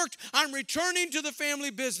not worked. I'm returning to the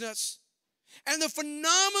family business. And the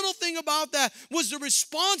phenomenal thing about that was the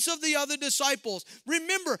response of the other disciples.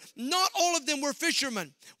 Remember, not all of them were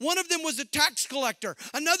fishermen. One of them was a tax collector.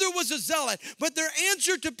 Another was a zealot. But their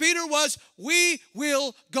answer to Peter was, we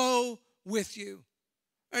will go with you.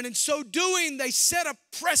 And in so doing, they set a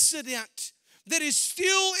precedent that is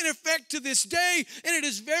still in effect to this day. And it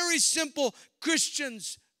is very simple.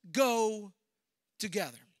 Christians go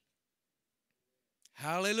together.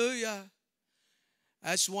 Hallelujah.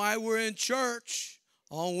 That's why we're in church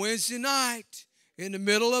on Wednesday night in the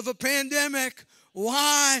middle of a pandemic.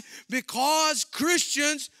 Why? Because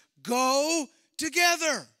Christians go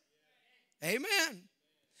together. Amen.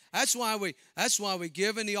 That's why we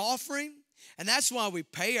give in the offering, and that's why we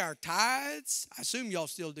pay our tithes. I assume y'all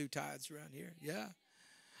still do tithes around here. Yeah.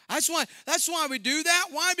 That's why we do that.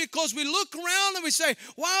 Why? Because we look around and we say,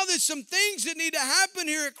 wow, there's some things that need to happen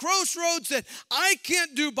here at Crossroads that I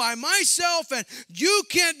can't do by myself and you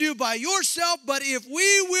can't do by yourself. But if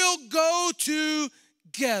we will go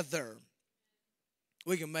together,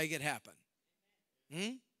 we can make it happen.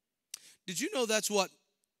 Did you know that's what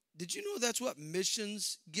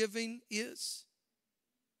missions giving is?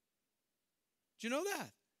 Did you know that?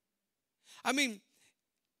 I mean,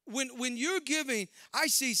 when you're giving, I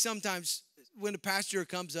see sometimes when a pastor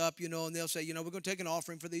comes up, and they'll say, we're going to take an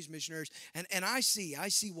offering for these missionaries. And I see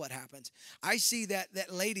what happens. I see that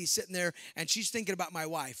lady sitting there, and she's thinking about my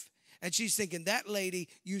wife. And she's thinking that lady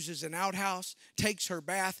uses an outhouse, takes her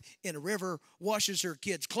bath in a river, washes her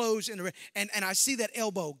kids' clothes in a river. And I see that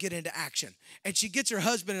elbow get into action. And she gets her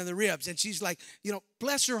husband in the ribs. And she's like,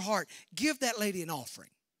 bless her heart. Give that lady an offering.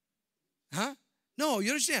 Huh? No, you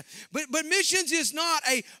understand. But missions is not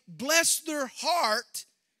a bless their heart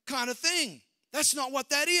kind of thing. That's not what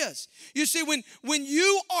that is. You see, when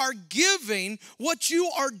you are giving, what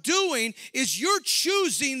you are doing is you're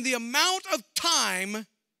choosing the amount of time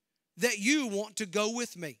that you want to go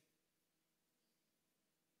with me.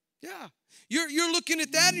 Yeah. You're looking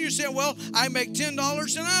at that and you're saying, well, I make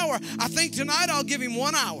 $10 an hour. I think tonight I'll give him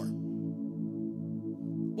 1 hour.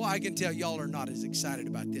 Well, I can tell y'all are not as excited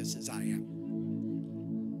about this as I am.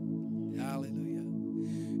 Hallelujah.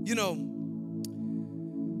 You know,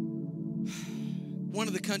 one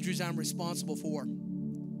of the countries I'm responsible for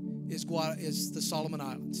is the Solomon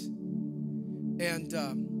Islands. And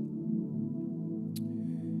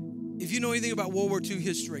if you know anything about World War II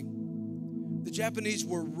history, the Japanese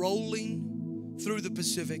were rolling through the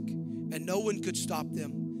Pacific, and no one could stop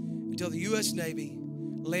them until the U.S. Navy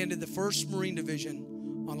landed the 1st Marine Division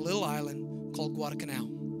on a little island called Guadalcanal.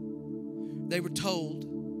 They were told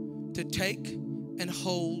to take and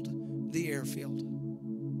hold the airfield.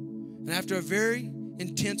 And after a very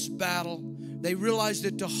intense battle, they realized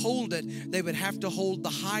that to hold it, they would have to hold the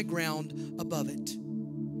high ground above it.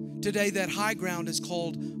 Today, that high ground is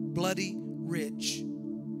called Bloody Ridge.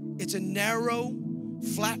 It's a narrow,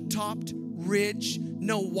 flat-topped ridge,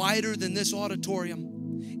 no wider than this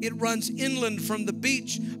auditorium. It runs inland from the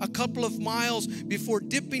beach a couple of miles before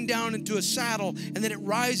dipping down into a saddle, and then it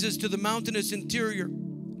rises to the mountainous interior,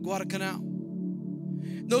 Guadalcanal.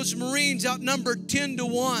 Those Marines, outnumbered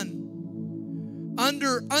 10-1,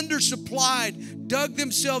 undersupplied, dug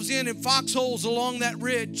themselves in foxholes along that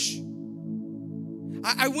ridge.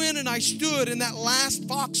 I went and I stood in that last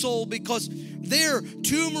foxhole because there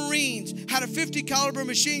 2 Marines had a .50 caliber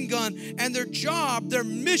machine gun, and their job, their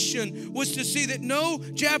mission was to see that no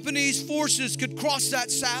Japanese forces could cross that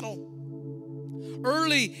saddle.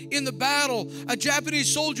 Early in the battle, a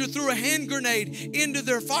Japanese soldier threw a hand grenade into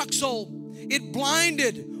their foxhole. It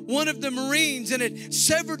blinded one of the Marines and it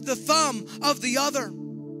severed the thumb of the other.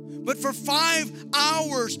 But for 5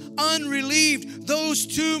 hours, unrelieved, those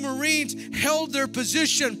 2 Marines held their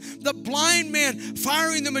position. The blind man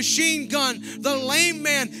firing the machine gun, the lame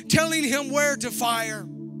man telling him where to fire.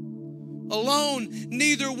 Alone,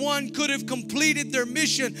 neither one could have completed their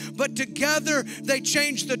mission, but together they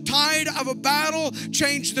changed the tide of a battle,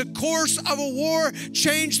 changed the course of a war,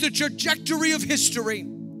 changed the trajectory of history.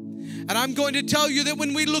 And I'm going to tell you that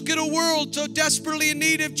when we look at a world so desperately in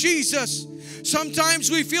need of Jesus, sometimes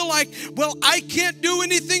we feel like, well, I can't do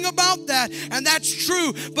anything about that. And that's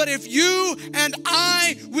true. But if you and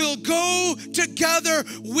I will go together,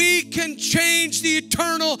 we can change the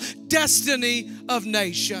eternal destiny of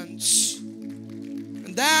nations.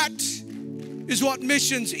 And that is what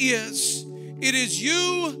missions is. It is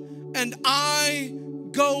you and I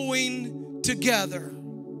going together.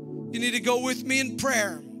 You need to go with me in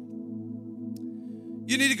prayer.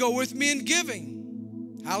 You need to go with me in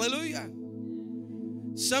giving. Hallelujah.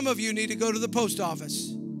 Some of you need to go to the post office.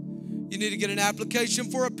 You need to get an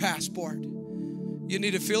application for a passport. You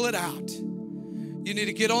need to fill it out. You need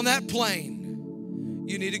to get on that plane.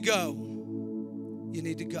 You need to go. You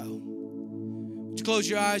need to go. Would you close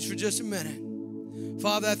your eyes for just a minute?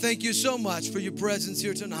 Father, I thank you so much for your presence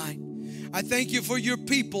here tonight. I thank you for your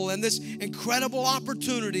people and this incredible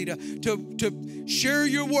opportunity to share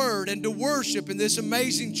your word and to worship in this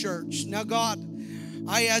amazing church. Now, God,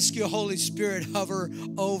 I ask you, Holy Spirit, hover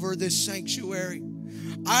over this sanctuary.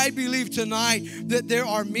 I believe tonight that there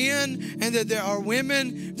are men and that there are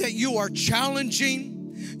women that you are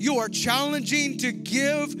challenging. You are challenging to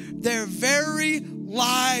give their very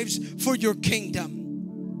lives for your kingdom.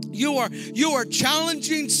 You are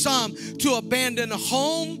challenging some to abandon a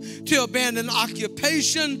home, to abandon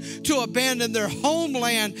occupation, to abandon their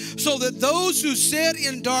homeland, so that those who sit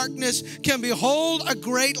in darkness can behold a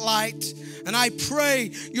great light. And I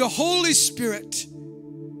pray your Holy Spirit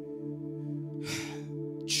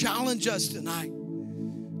challenge us tonight.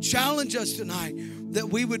 Challenge us tonight that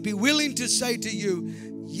we would be willing to say to you,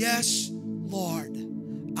 yes, Lord,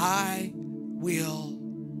 I will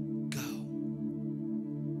go.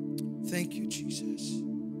 Thank you, Jesus.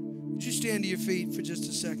 Would you stand to your feet for just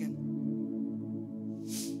a second?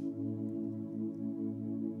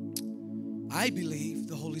 I believe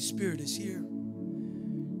the Holy Spirit is here,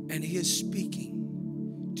 and He is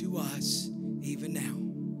speaking to us even now.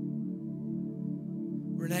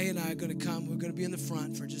 Renee and I are going to come. We're going to be in the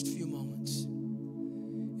front for just a few moments.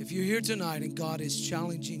 If you're here tonight and God is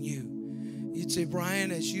challenging you, you'd say,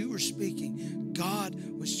 Bryan, as you were speaking, God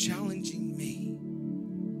was challenging me.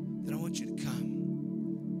 Then I want you to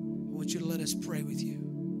come. I want you to let us pray with you.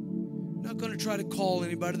 I'm not going to try to call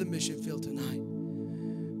anybody to the mission field tonight.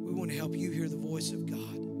 We want to help you hear the voice of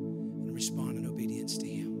God and respond in obedience to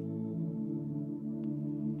Him.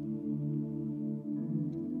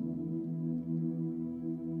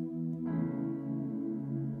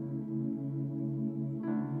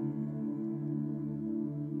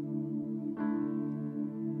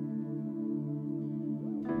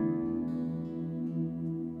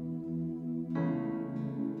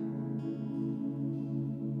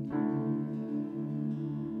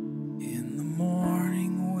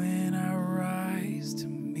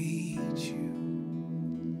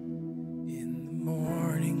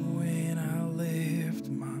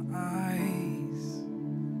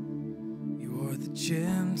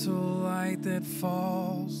 light that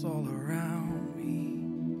falls all around me.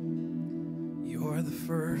 You're the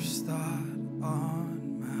first thought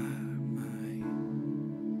on my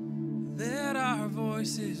mind. Let our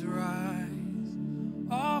voices rise,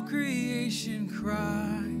 all creation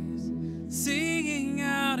cries, singing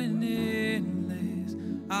out an endless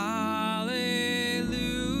hallelujah.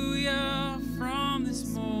 From this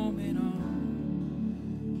moment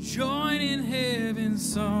on, join in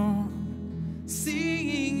heaven's song,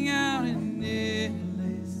 singing out an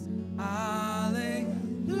endless hallelujah.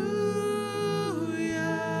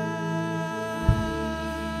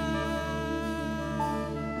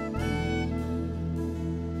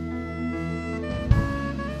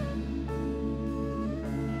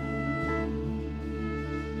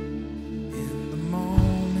 In the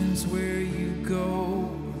moments where you go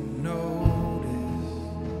unnoticed,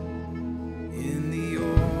 in the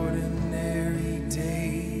ordinary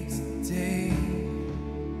day-to-day,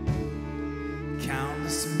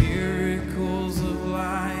 countless miracles of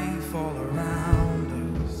life all around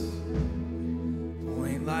us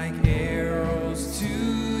point like arrows to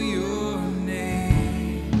your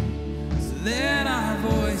name. So let our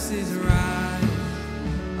voices rise,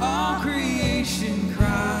 all creation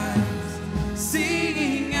cries,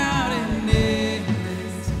 singing out an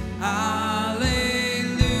endless hallelujah.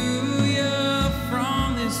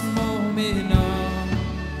 From this moment on,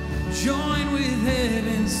 join with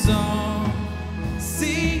heaven's song,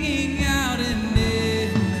 singing out an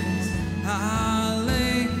endless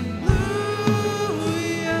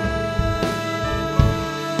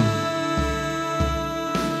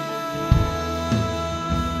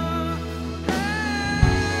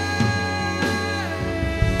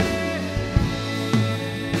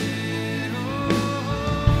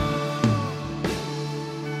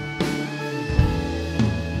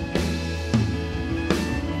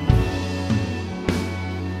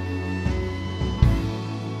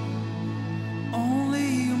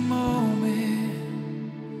only a moment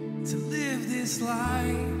to live this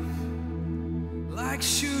life, like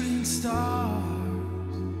shooting stars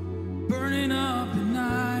burning up at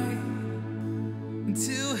night,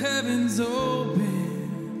 until heaven's open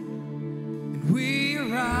and we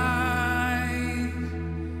arrive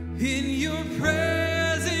in your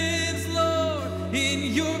presence, Lord,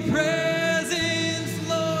 in your presence,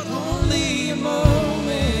 Lord. Only a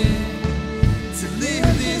moment to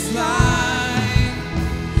live this life,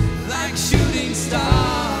 like shooting stars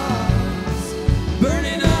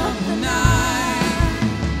burning up the night,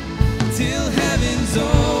 till heaven's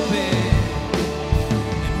open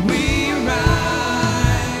and we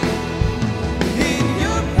arrive in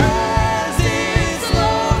your presence,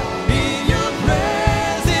 Lord,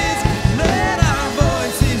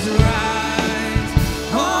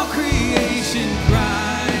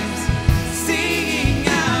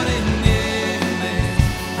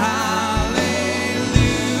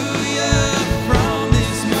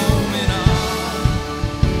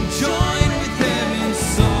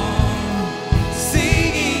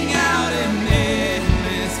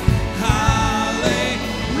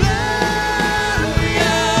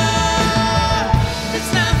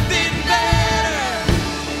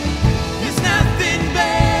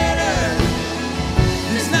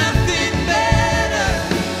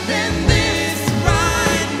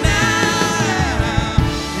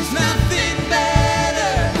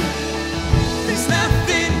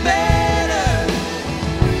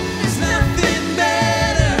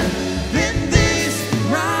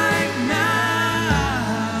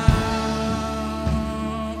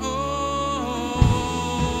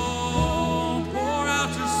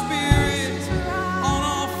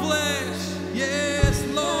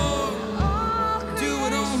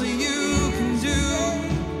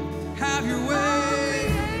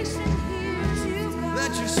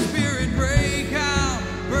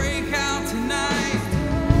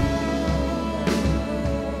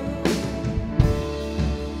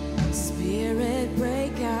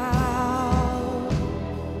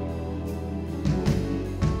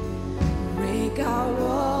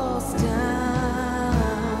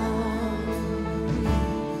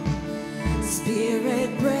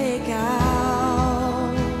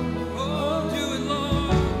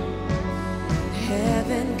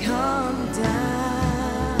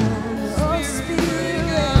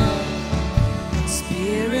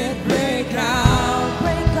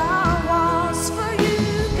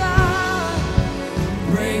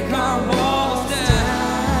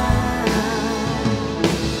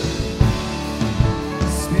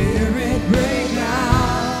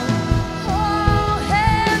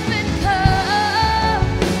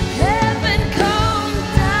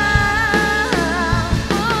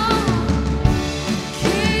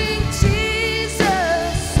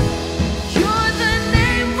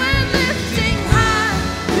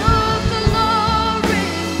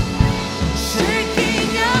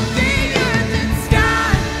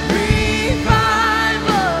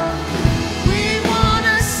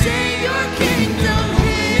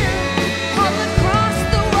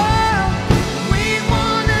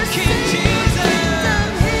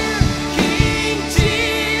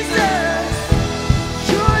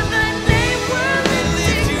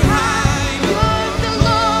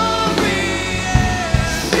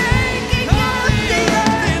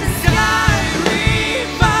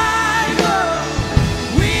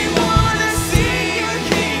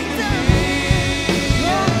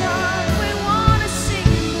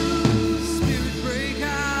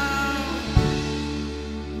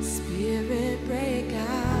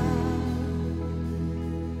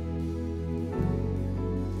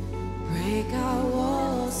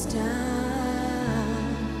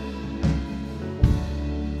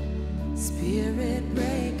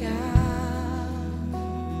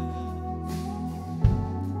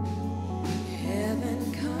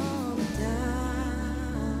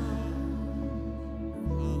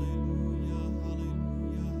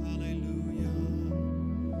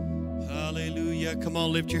 Hallelujah. Come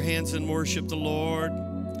on, lift your hands and worship the Lord.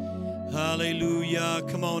 Hallelujah.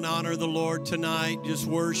 Come on, honor the Lord tonight. Just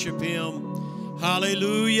worship Him.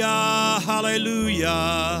 Hallelujah.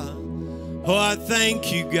 Hallelujah. Oh, I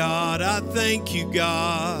thank you, God. I thank you,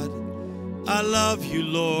 God. I love you,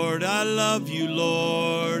 Lord. I love you,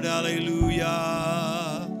 Lord. Hallelujah.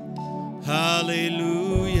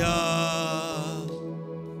 Hallelujah.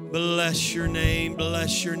 Bless your name.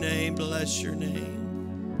 Bless your name. Bless your name.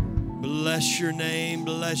 Bless your name.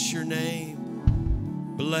 Bless your name.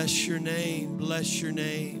 Bless your name. Bless your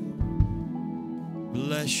name.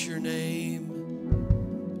 Bless your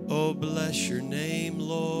name. Oh, bless your name,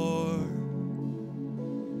 Lord.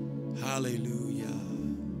 Hallelujah.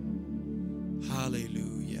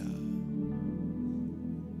 Hallelujah.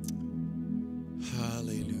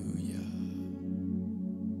 Hallelujah.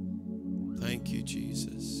 Thank you,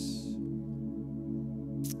 Jesus.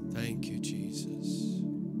 Thank you, Jesus.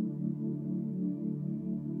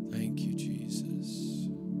 Thank you, Jesus.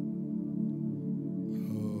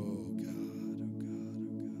 Oh God, oh God, oh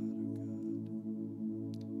God,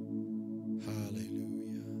 oh God.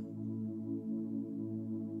 Hallelujah.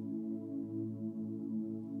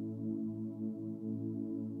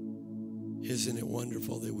 Isn't it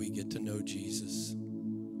wonderful that we get to know Jesus?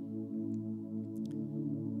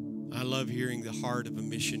 I love hearing the heart of a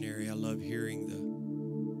missionary. I love hearing the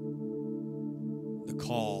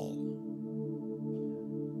call.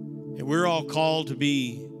 And we're all called to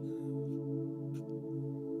be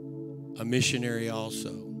a missionary also.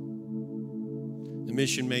 The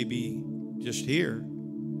mission may be just here,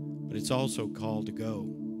 but it's also called to go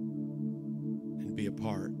and be a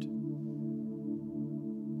part.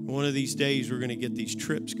 One of these days, we're going to get these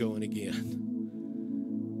trips going again.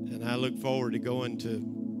 And I look forward to going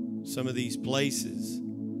to some of these places.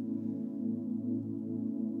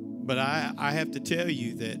 But I have to tell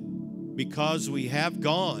you that because we have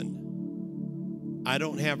gone, I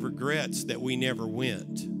don't have regrets that we never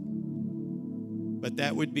went. But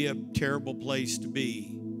that would be a terrible place to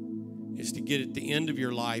be, is to get at the end of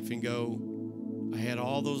your life and go, I had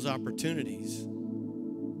all those opportunities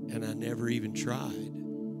and I never even tried.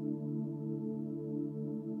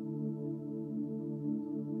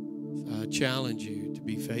 So I challenge you to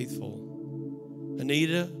be faithful.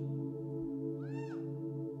 Anita,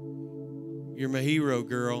 you're my hero,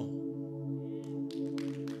 girl.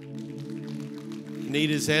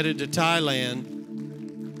 Anita's headed to Thailand.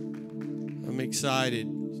 I'm excited.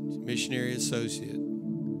 Missionary associate.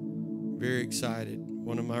 Very excited.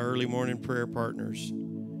 One of my early morning prayer partners.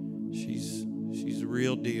 She's a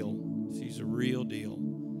real deal. She's a real deal.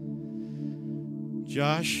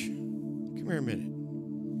 Josh, come here a minute.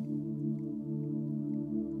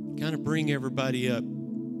 Kind of bring everybody up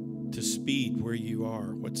to speed where you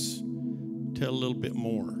are. Tell a little bit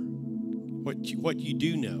more. What you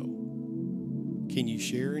do know. Can you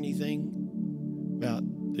share anything about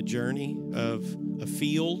the journey of a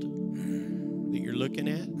field that you're looking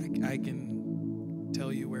at? I can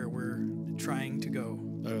tell you where we're trying to go.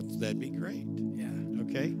 That'd be great. Yeah.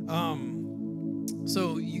 Okay.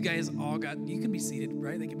 So you guys all you can be seated,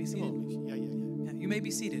 right? They can be seated. Oh, yeah. Yeah, you may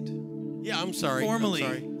be seated. Yeah, I'm sorry. Formally, I'm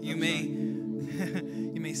sorry. you may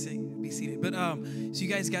be seated. But so you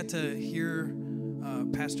guys got to hear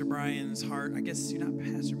Pastor Bryan's heart. I guess you're not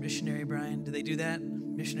Pastor, Missionary Bryan. Do they do that?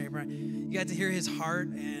 Missionary Bryan. You got to hear his heart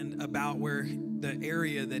and about where the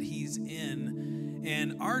area that he's in.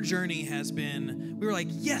 And our journey has been, we were like,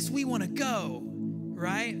 yes, we want to go,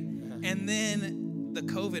 right? And then the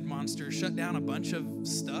COVID monster shut down a bunch of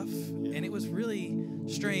stuff, and it was really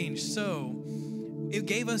strange. So it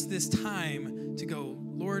gave us this time to go,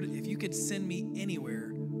 Lord, if you could send me anywhere,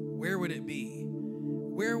 where would it be?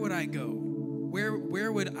 Where would I go?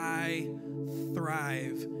 Where would I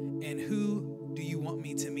thrive? And who do you want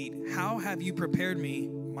me to meet? How have you prepared me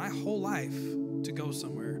my whole life to go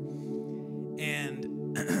somewhere? And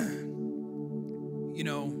you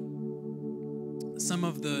know, some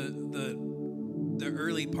of the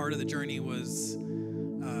early part of the journey was I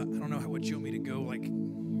don't know what you want me to go, like I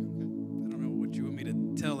don't know what you want me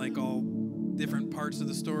to tell, like all different parts of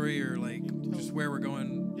the story, or like just where we're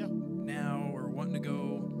going now or wanting to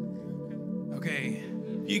go. Okay.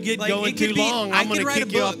 If you get Like, going it could too be- long, I I'm could going to write a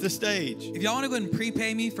kick you off book. the stage. If y'all want to go ahead and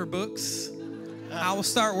prepay me for books, I will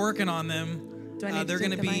start working on them. Do I need to They're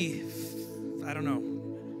going take to the be, I don't know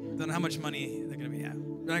how much money they're going to be. Yeah,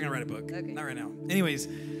 they're not going to write a book. Okay. Not right now. Anyways,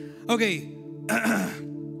 okay.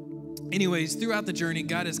 Anyways, throughout the journey,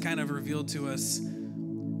 God has kind of revealed to us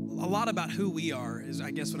a lot about who we are, is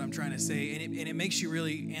I guess what I'm trying to say. And it makes you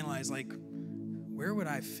really analyze, like, where would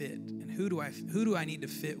I fit? And who do I need to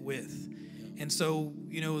fit with? And so,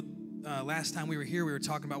 you know, last time we were here, we were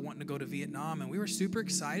talking about wanting to go to Vietnam, and we were super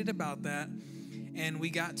excited about that. And we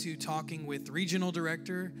got to talking with the regional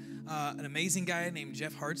director, an amazing guy named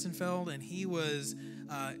Jeff Hartzenfeld, and he was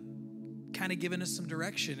kind of giving us some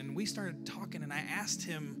direction. And we started talking, and I asked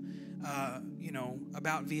him,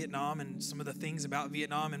 about Vietnam and some of the things about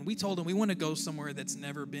Vietnam. And we told him we want to go somewhere that's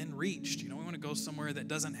never been reached. We want to go somewhere that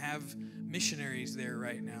doesn't have missionaries there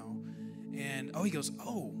right now. And, he goes,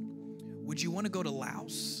 would you want to go to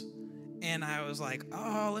Laos? And I was like,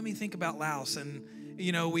 let me think about Laos. And,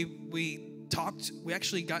 we talked, we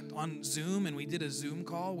actually got on Zoom, and we did a Zoom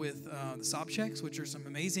call with the Sobchaks, which are some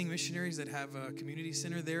amazing missionaries that have a community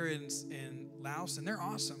center there in Laos, and they're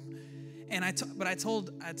awesome. And I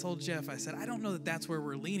told Jeff, I said, I don't know that that's where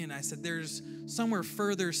we're leaning. I said, there's somewhere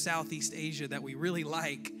further Southeast Asia that we really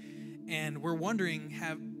like, and we're wondering,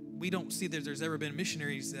 we don't see that there's ever been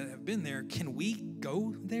missionaries that have been there. Can we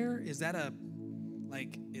go there? Is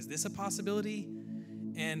this a possibility?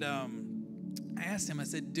 And I asked him, I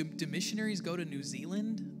said, do missionaries go to New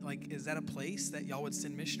Zealand? Is that a place that y'all would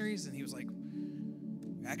send missionaries? And he was like,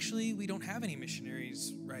 actually, we don't have any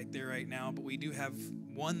missionaries right there right now, but we do have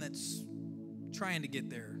one that's trying to get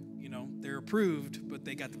there. They're approved, but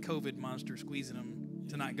they got the COVID monster squeezing them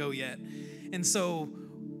to not go yet. And so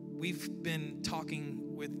we've been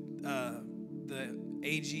talking with the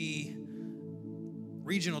AG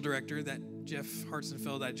regional director that Jeff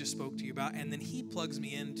Hartzenfeld I just spoke to you about, and then he plugs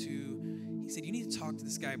me into, he said, you need to talk to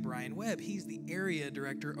this guy, Bryan Webb. He's the area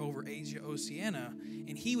director over Asia Oceania,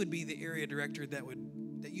 and he would be the area director that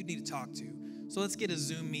you'd need to talk to. So let's get a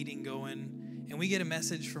Zoom meeting going. And we get a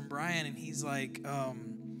message from Bryan, and he's like,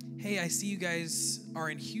 hey, I see you guys are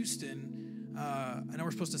in Houston. I know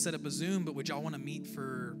we're supposed to set up a Zoom, but would y'all want to meet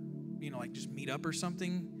for, just meet up or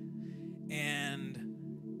something?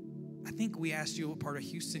 And I think we asked you what part of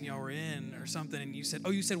Houston y'all were in or something, and you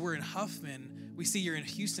said we're in Huffman. We see you're in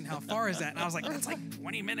Houston. How far is that? And I was like, that's like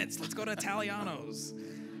 20 minutes. Let's go to Italiano's.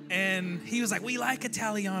 And he was like, we like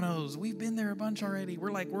Italiano's. We've been there a bunch already.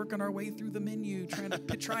 We're working our way through the menu, trying to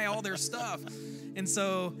try all their stuff. And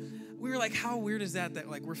so we were like, how weird is that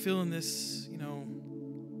we're feeling this,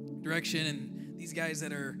 direction, and these guys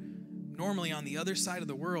that are normally on the other side of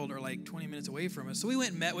the world are 20 minutes away from us. So we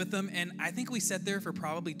went and met with them, and I think we sat there for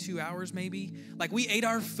probably 2 hours maybe. We ate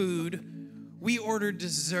our food. We ordered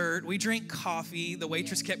dessert. We drank coffee. The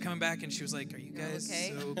waitress kept coming back, and she was like, are you guys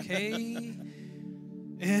okay?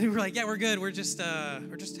 And we were like, yeah, we're good. We're just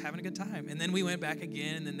having a good time. And then we went back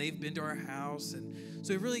again, and then they've been to our house. And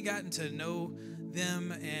so we've really gotten to know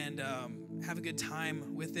them and have a good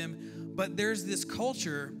time with them. But there's this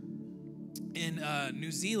culture in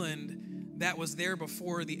New Zealand that was there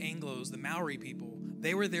before the Anglos, the Maori people.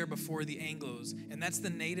 They were there before the Anglos. And that's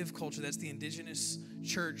the native culture. That's the indigenous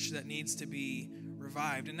church that needs to be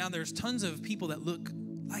revived. And now there's tons of people that look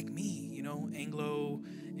like me, Anglo,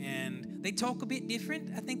 and they talk a bit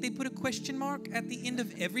different. I think they put a question mark at the end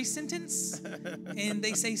of every sentence, and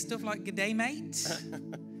they say stuff like, "G'day, mate."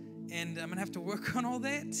 And I'm gonna have to work on all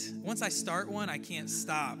that. Once I start one, I can't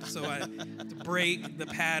stop, so I have to break the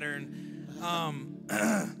pattern.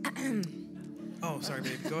 Oh, sorry,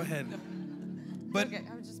 babe. Go ahead. But Okay,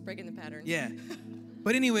 I was just breaking the pattern. yeah.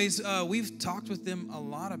 But anyways, we've talked with them a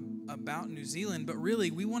lot about New Zealand, but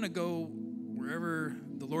really we want to go wherever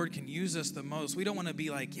the Lord can use us the most. We don't want to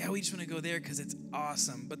be like, yeah, we just want to go there because it's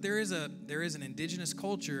awesome. But there is an indigenous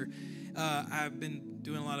culture. I've been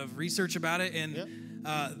doing a lot of research about it, and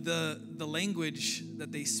the language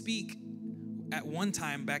that they speak at one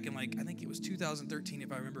time back in I think it was 2013,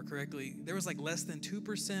 if I remember correctly, there was less than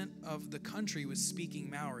 2% of the country was speaking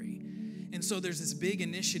Maori. And so there's this big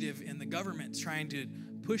initiative in the government trying to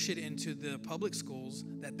push it into the public schools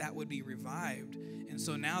that would be revived. And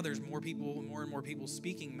so now there's more and more people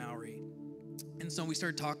speaking Maori. And so we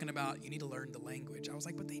started talking about, you need to learn the language. I was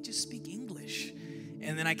like, but they just speak English.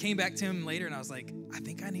 And then I came back to him later and I was like, I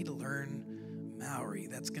think I need to learn Maori.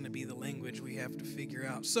 That's going to be the language we have to figure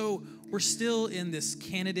out. So we're still in this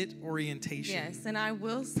candidate orientation process. Yes, and I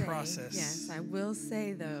will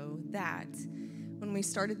say, though, that when we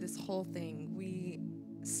started this whole thing, we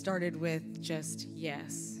started with just,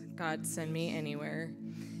 yes, God, send me anywhere.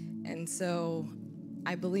 And so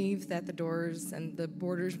I believe that the doors and the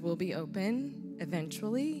borders will be open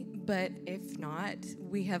eventually, but if not,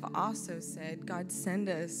 we have also said, God, send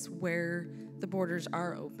us where the borders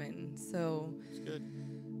are open. So It's good.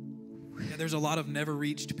 Yeah, there's a lot of never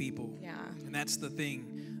reached people. yeah. And that's the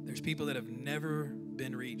thing. There's people that have never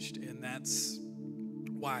been reached, and that's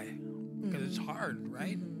why. Because it's hard,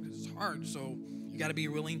 right? It's hard. So you got to be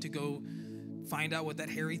willing to go find out what that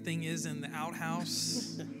hairy thing is in the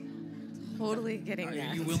outhouse. totally getting Are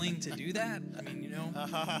that. you willing to do that? I mean, you know.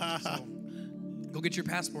 So go get your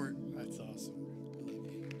passport. That's awesome.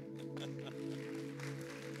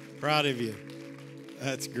 Proud of you.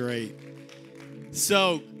 That's great.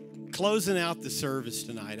 So, closing out the service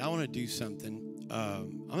tonight, I want to do something.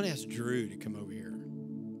 I'm going to ask Drew to come over here.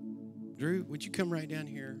 Drew, would you come right down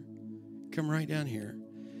here? Come right down here.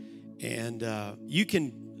 And you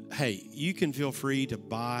can feel free to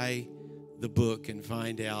buy the book and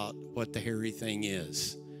find out what the hairy thing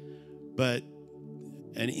is. But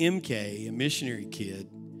an MK, a missionary kid,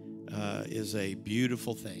 is a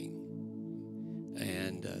beautiful thing.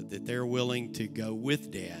 And that they're willing to go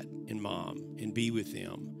with Dad and Mom and be with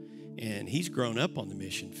them. And he's grown up on the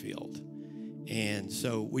mission field. And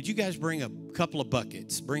so would you guys bring a couple of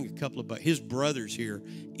buckets? Bring a couple of buckets. His brother's here,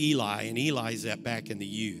 Eli, and Eli's back in the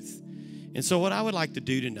youth. And so what I would like to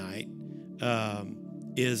do tonight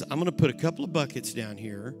is I'm going to put a couple of buckets down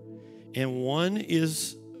here. And one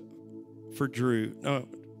is for Drew.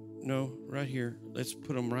 No, right here. Let's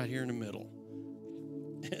put them right here in the middle.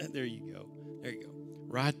 There you go. There you go.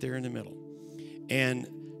 Right there in the middle. And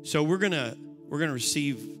so we're gonna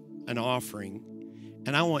receive an offering,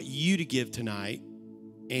 and I want you to give tonight.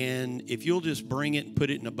 And if you'll just bring it and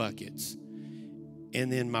put it in the buckets,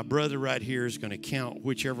 and then my brother right here is going to count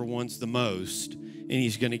whichever one's the most, and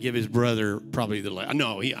he's going to give his brother probably the last.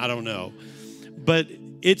 No, I don't know, but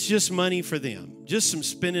it's just money for them, just some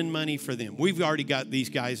spending money for them. We've already got these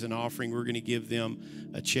guys an offering. We're going to give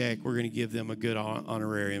them a check. We're going to give them a good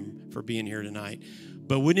honorarium for being here tonight.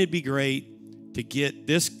 But wouldn't it be great to get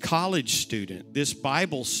this college student, this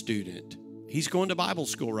Bible student, he's going to Bible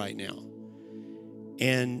school right now,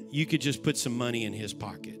 and you could just put some money in his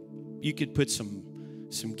pocket. You could put some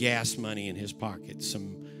gas money in his pocket,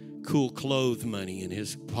 some cool clothes money in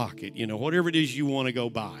his pocket, whatever it is you want to go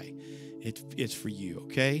buy. It's for you,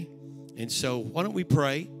 okay? And so why don't we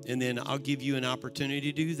pray, and then I'll give you an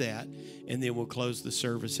opportunity to do that, and then we'll close the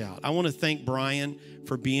service out. I want to thank Bryan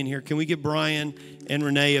for being here. Can we give Bryan and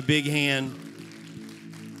Renee a big hand?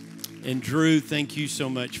 And Drew, thank you so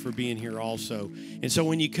much for being here also. And so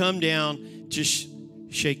when you come down, just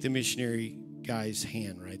shake the missionary guy's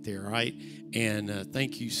hand right there, all right? And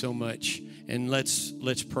thank you so much. And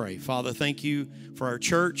let's pray. Father, thank you for our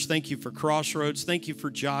church. Thank you for Crossroads. Thank you for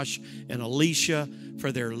Josh and Alicia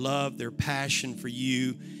for their love, their passion for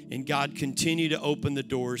you. And God, continue to open the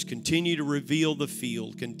doors. Continue to reveal the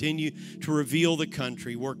field. Continue to reveal the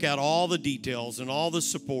country. Work out all the details and all the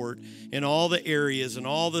support and all the areas and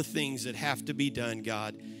all the things that have to be done,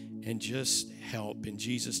 God. And just help in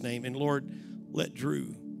Jesus' name. And Lord, let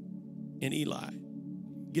Drew and Eli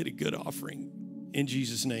get a good offering. In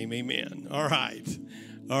Jesus' name, amen. All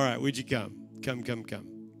right. Would you come? Come.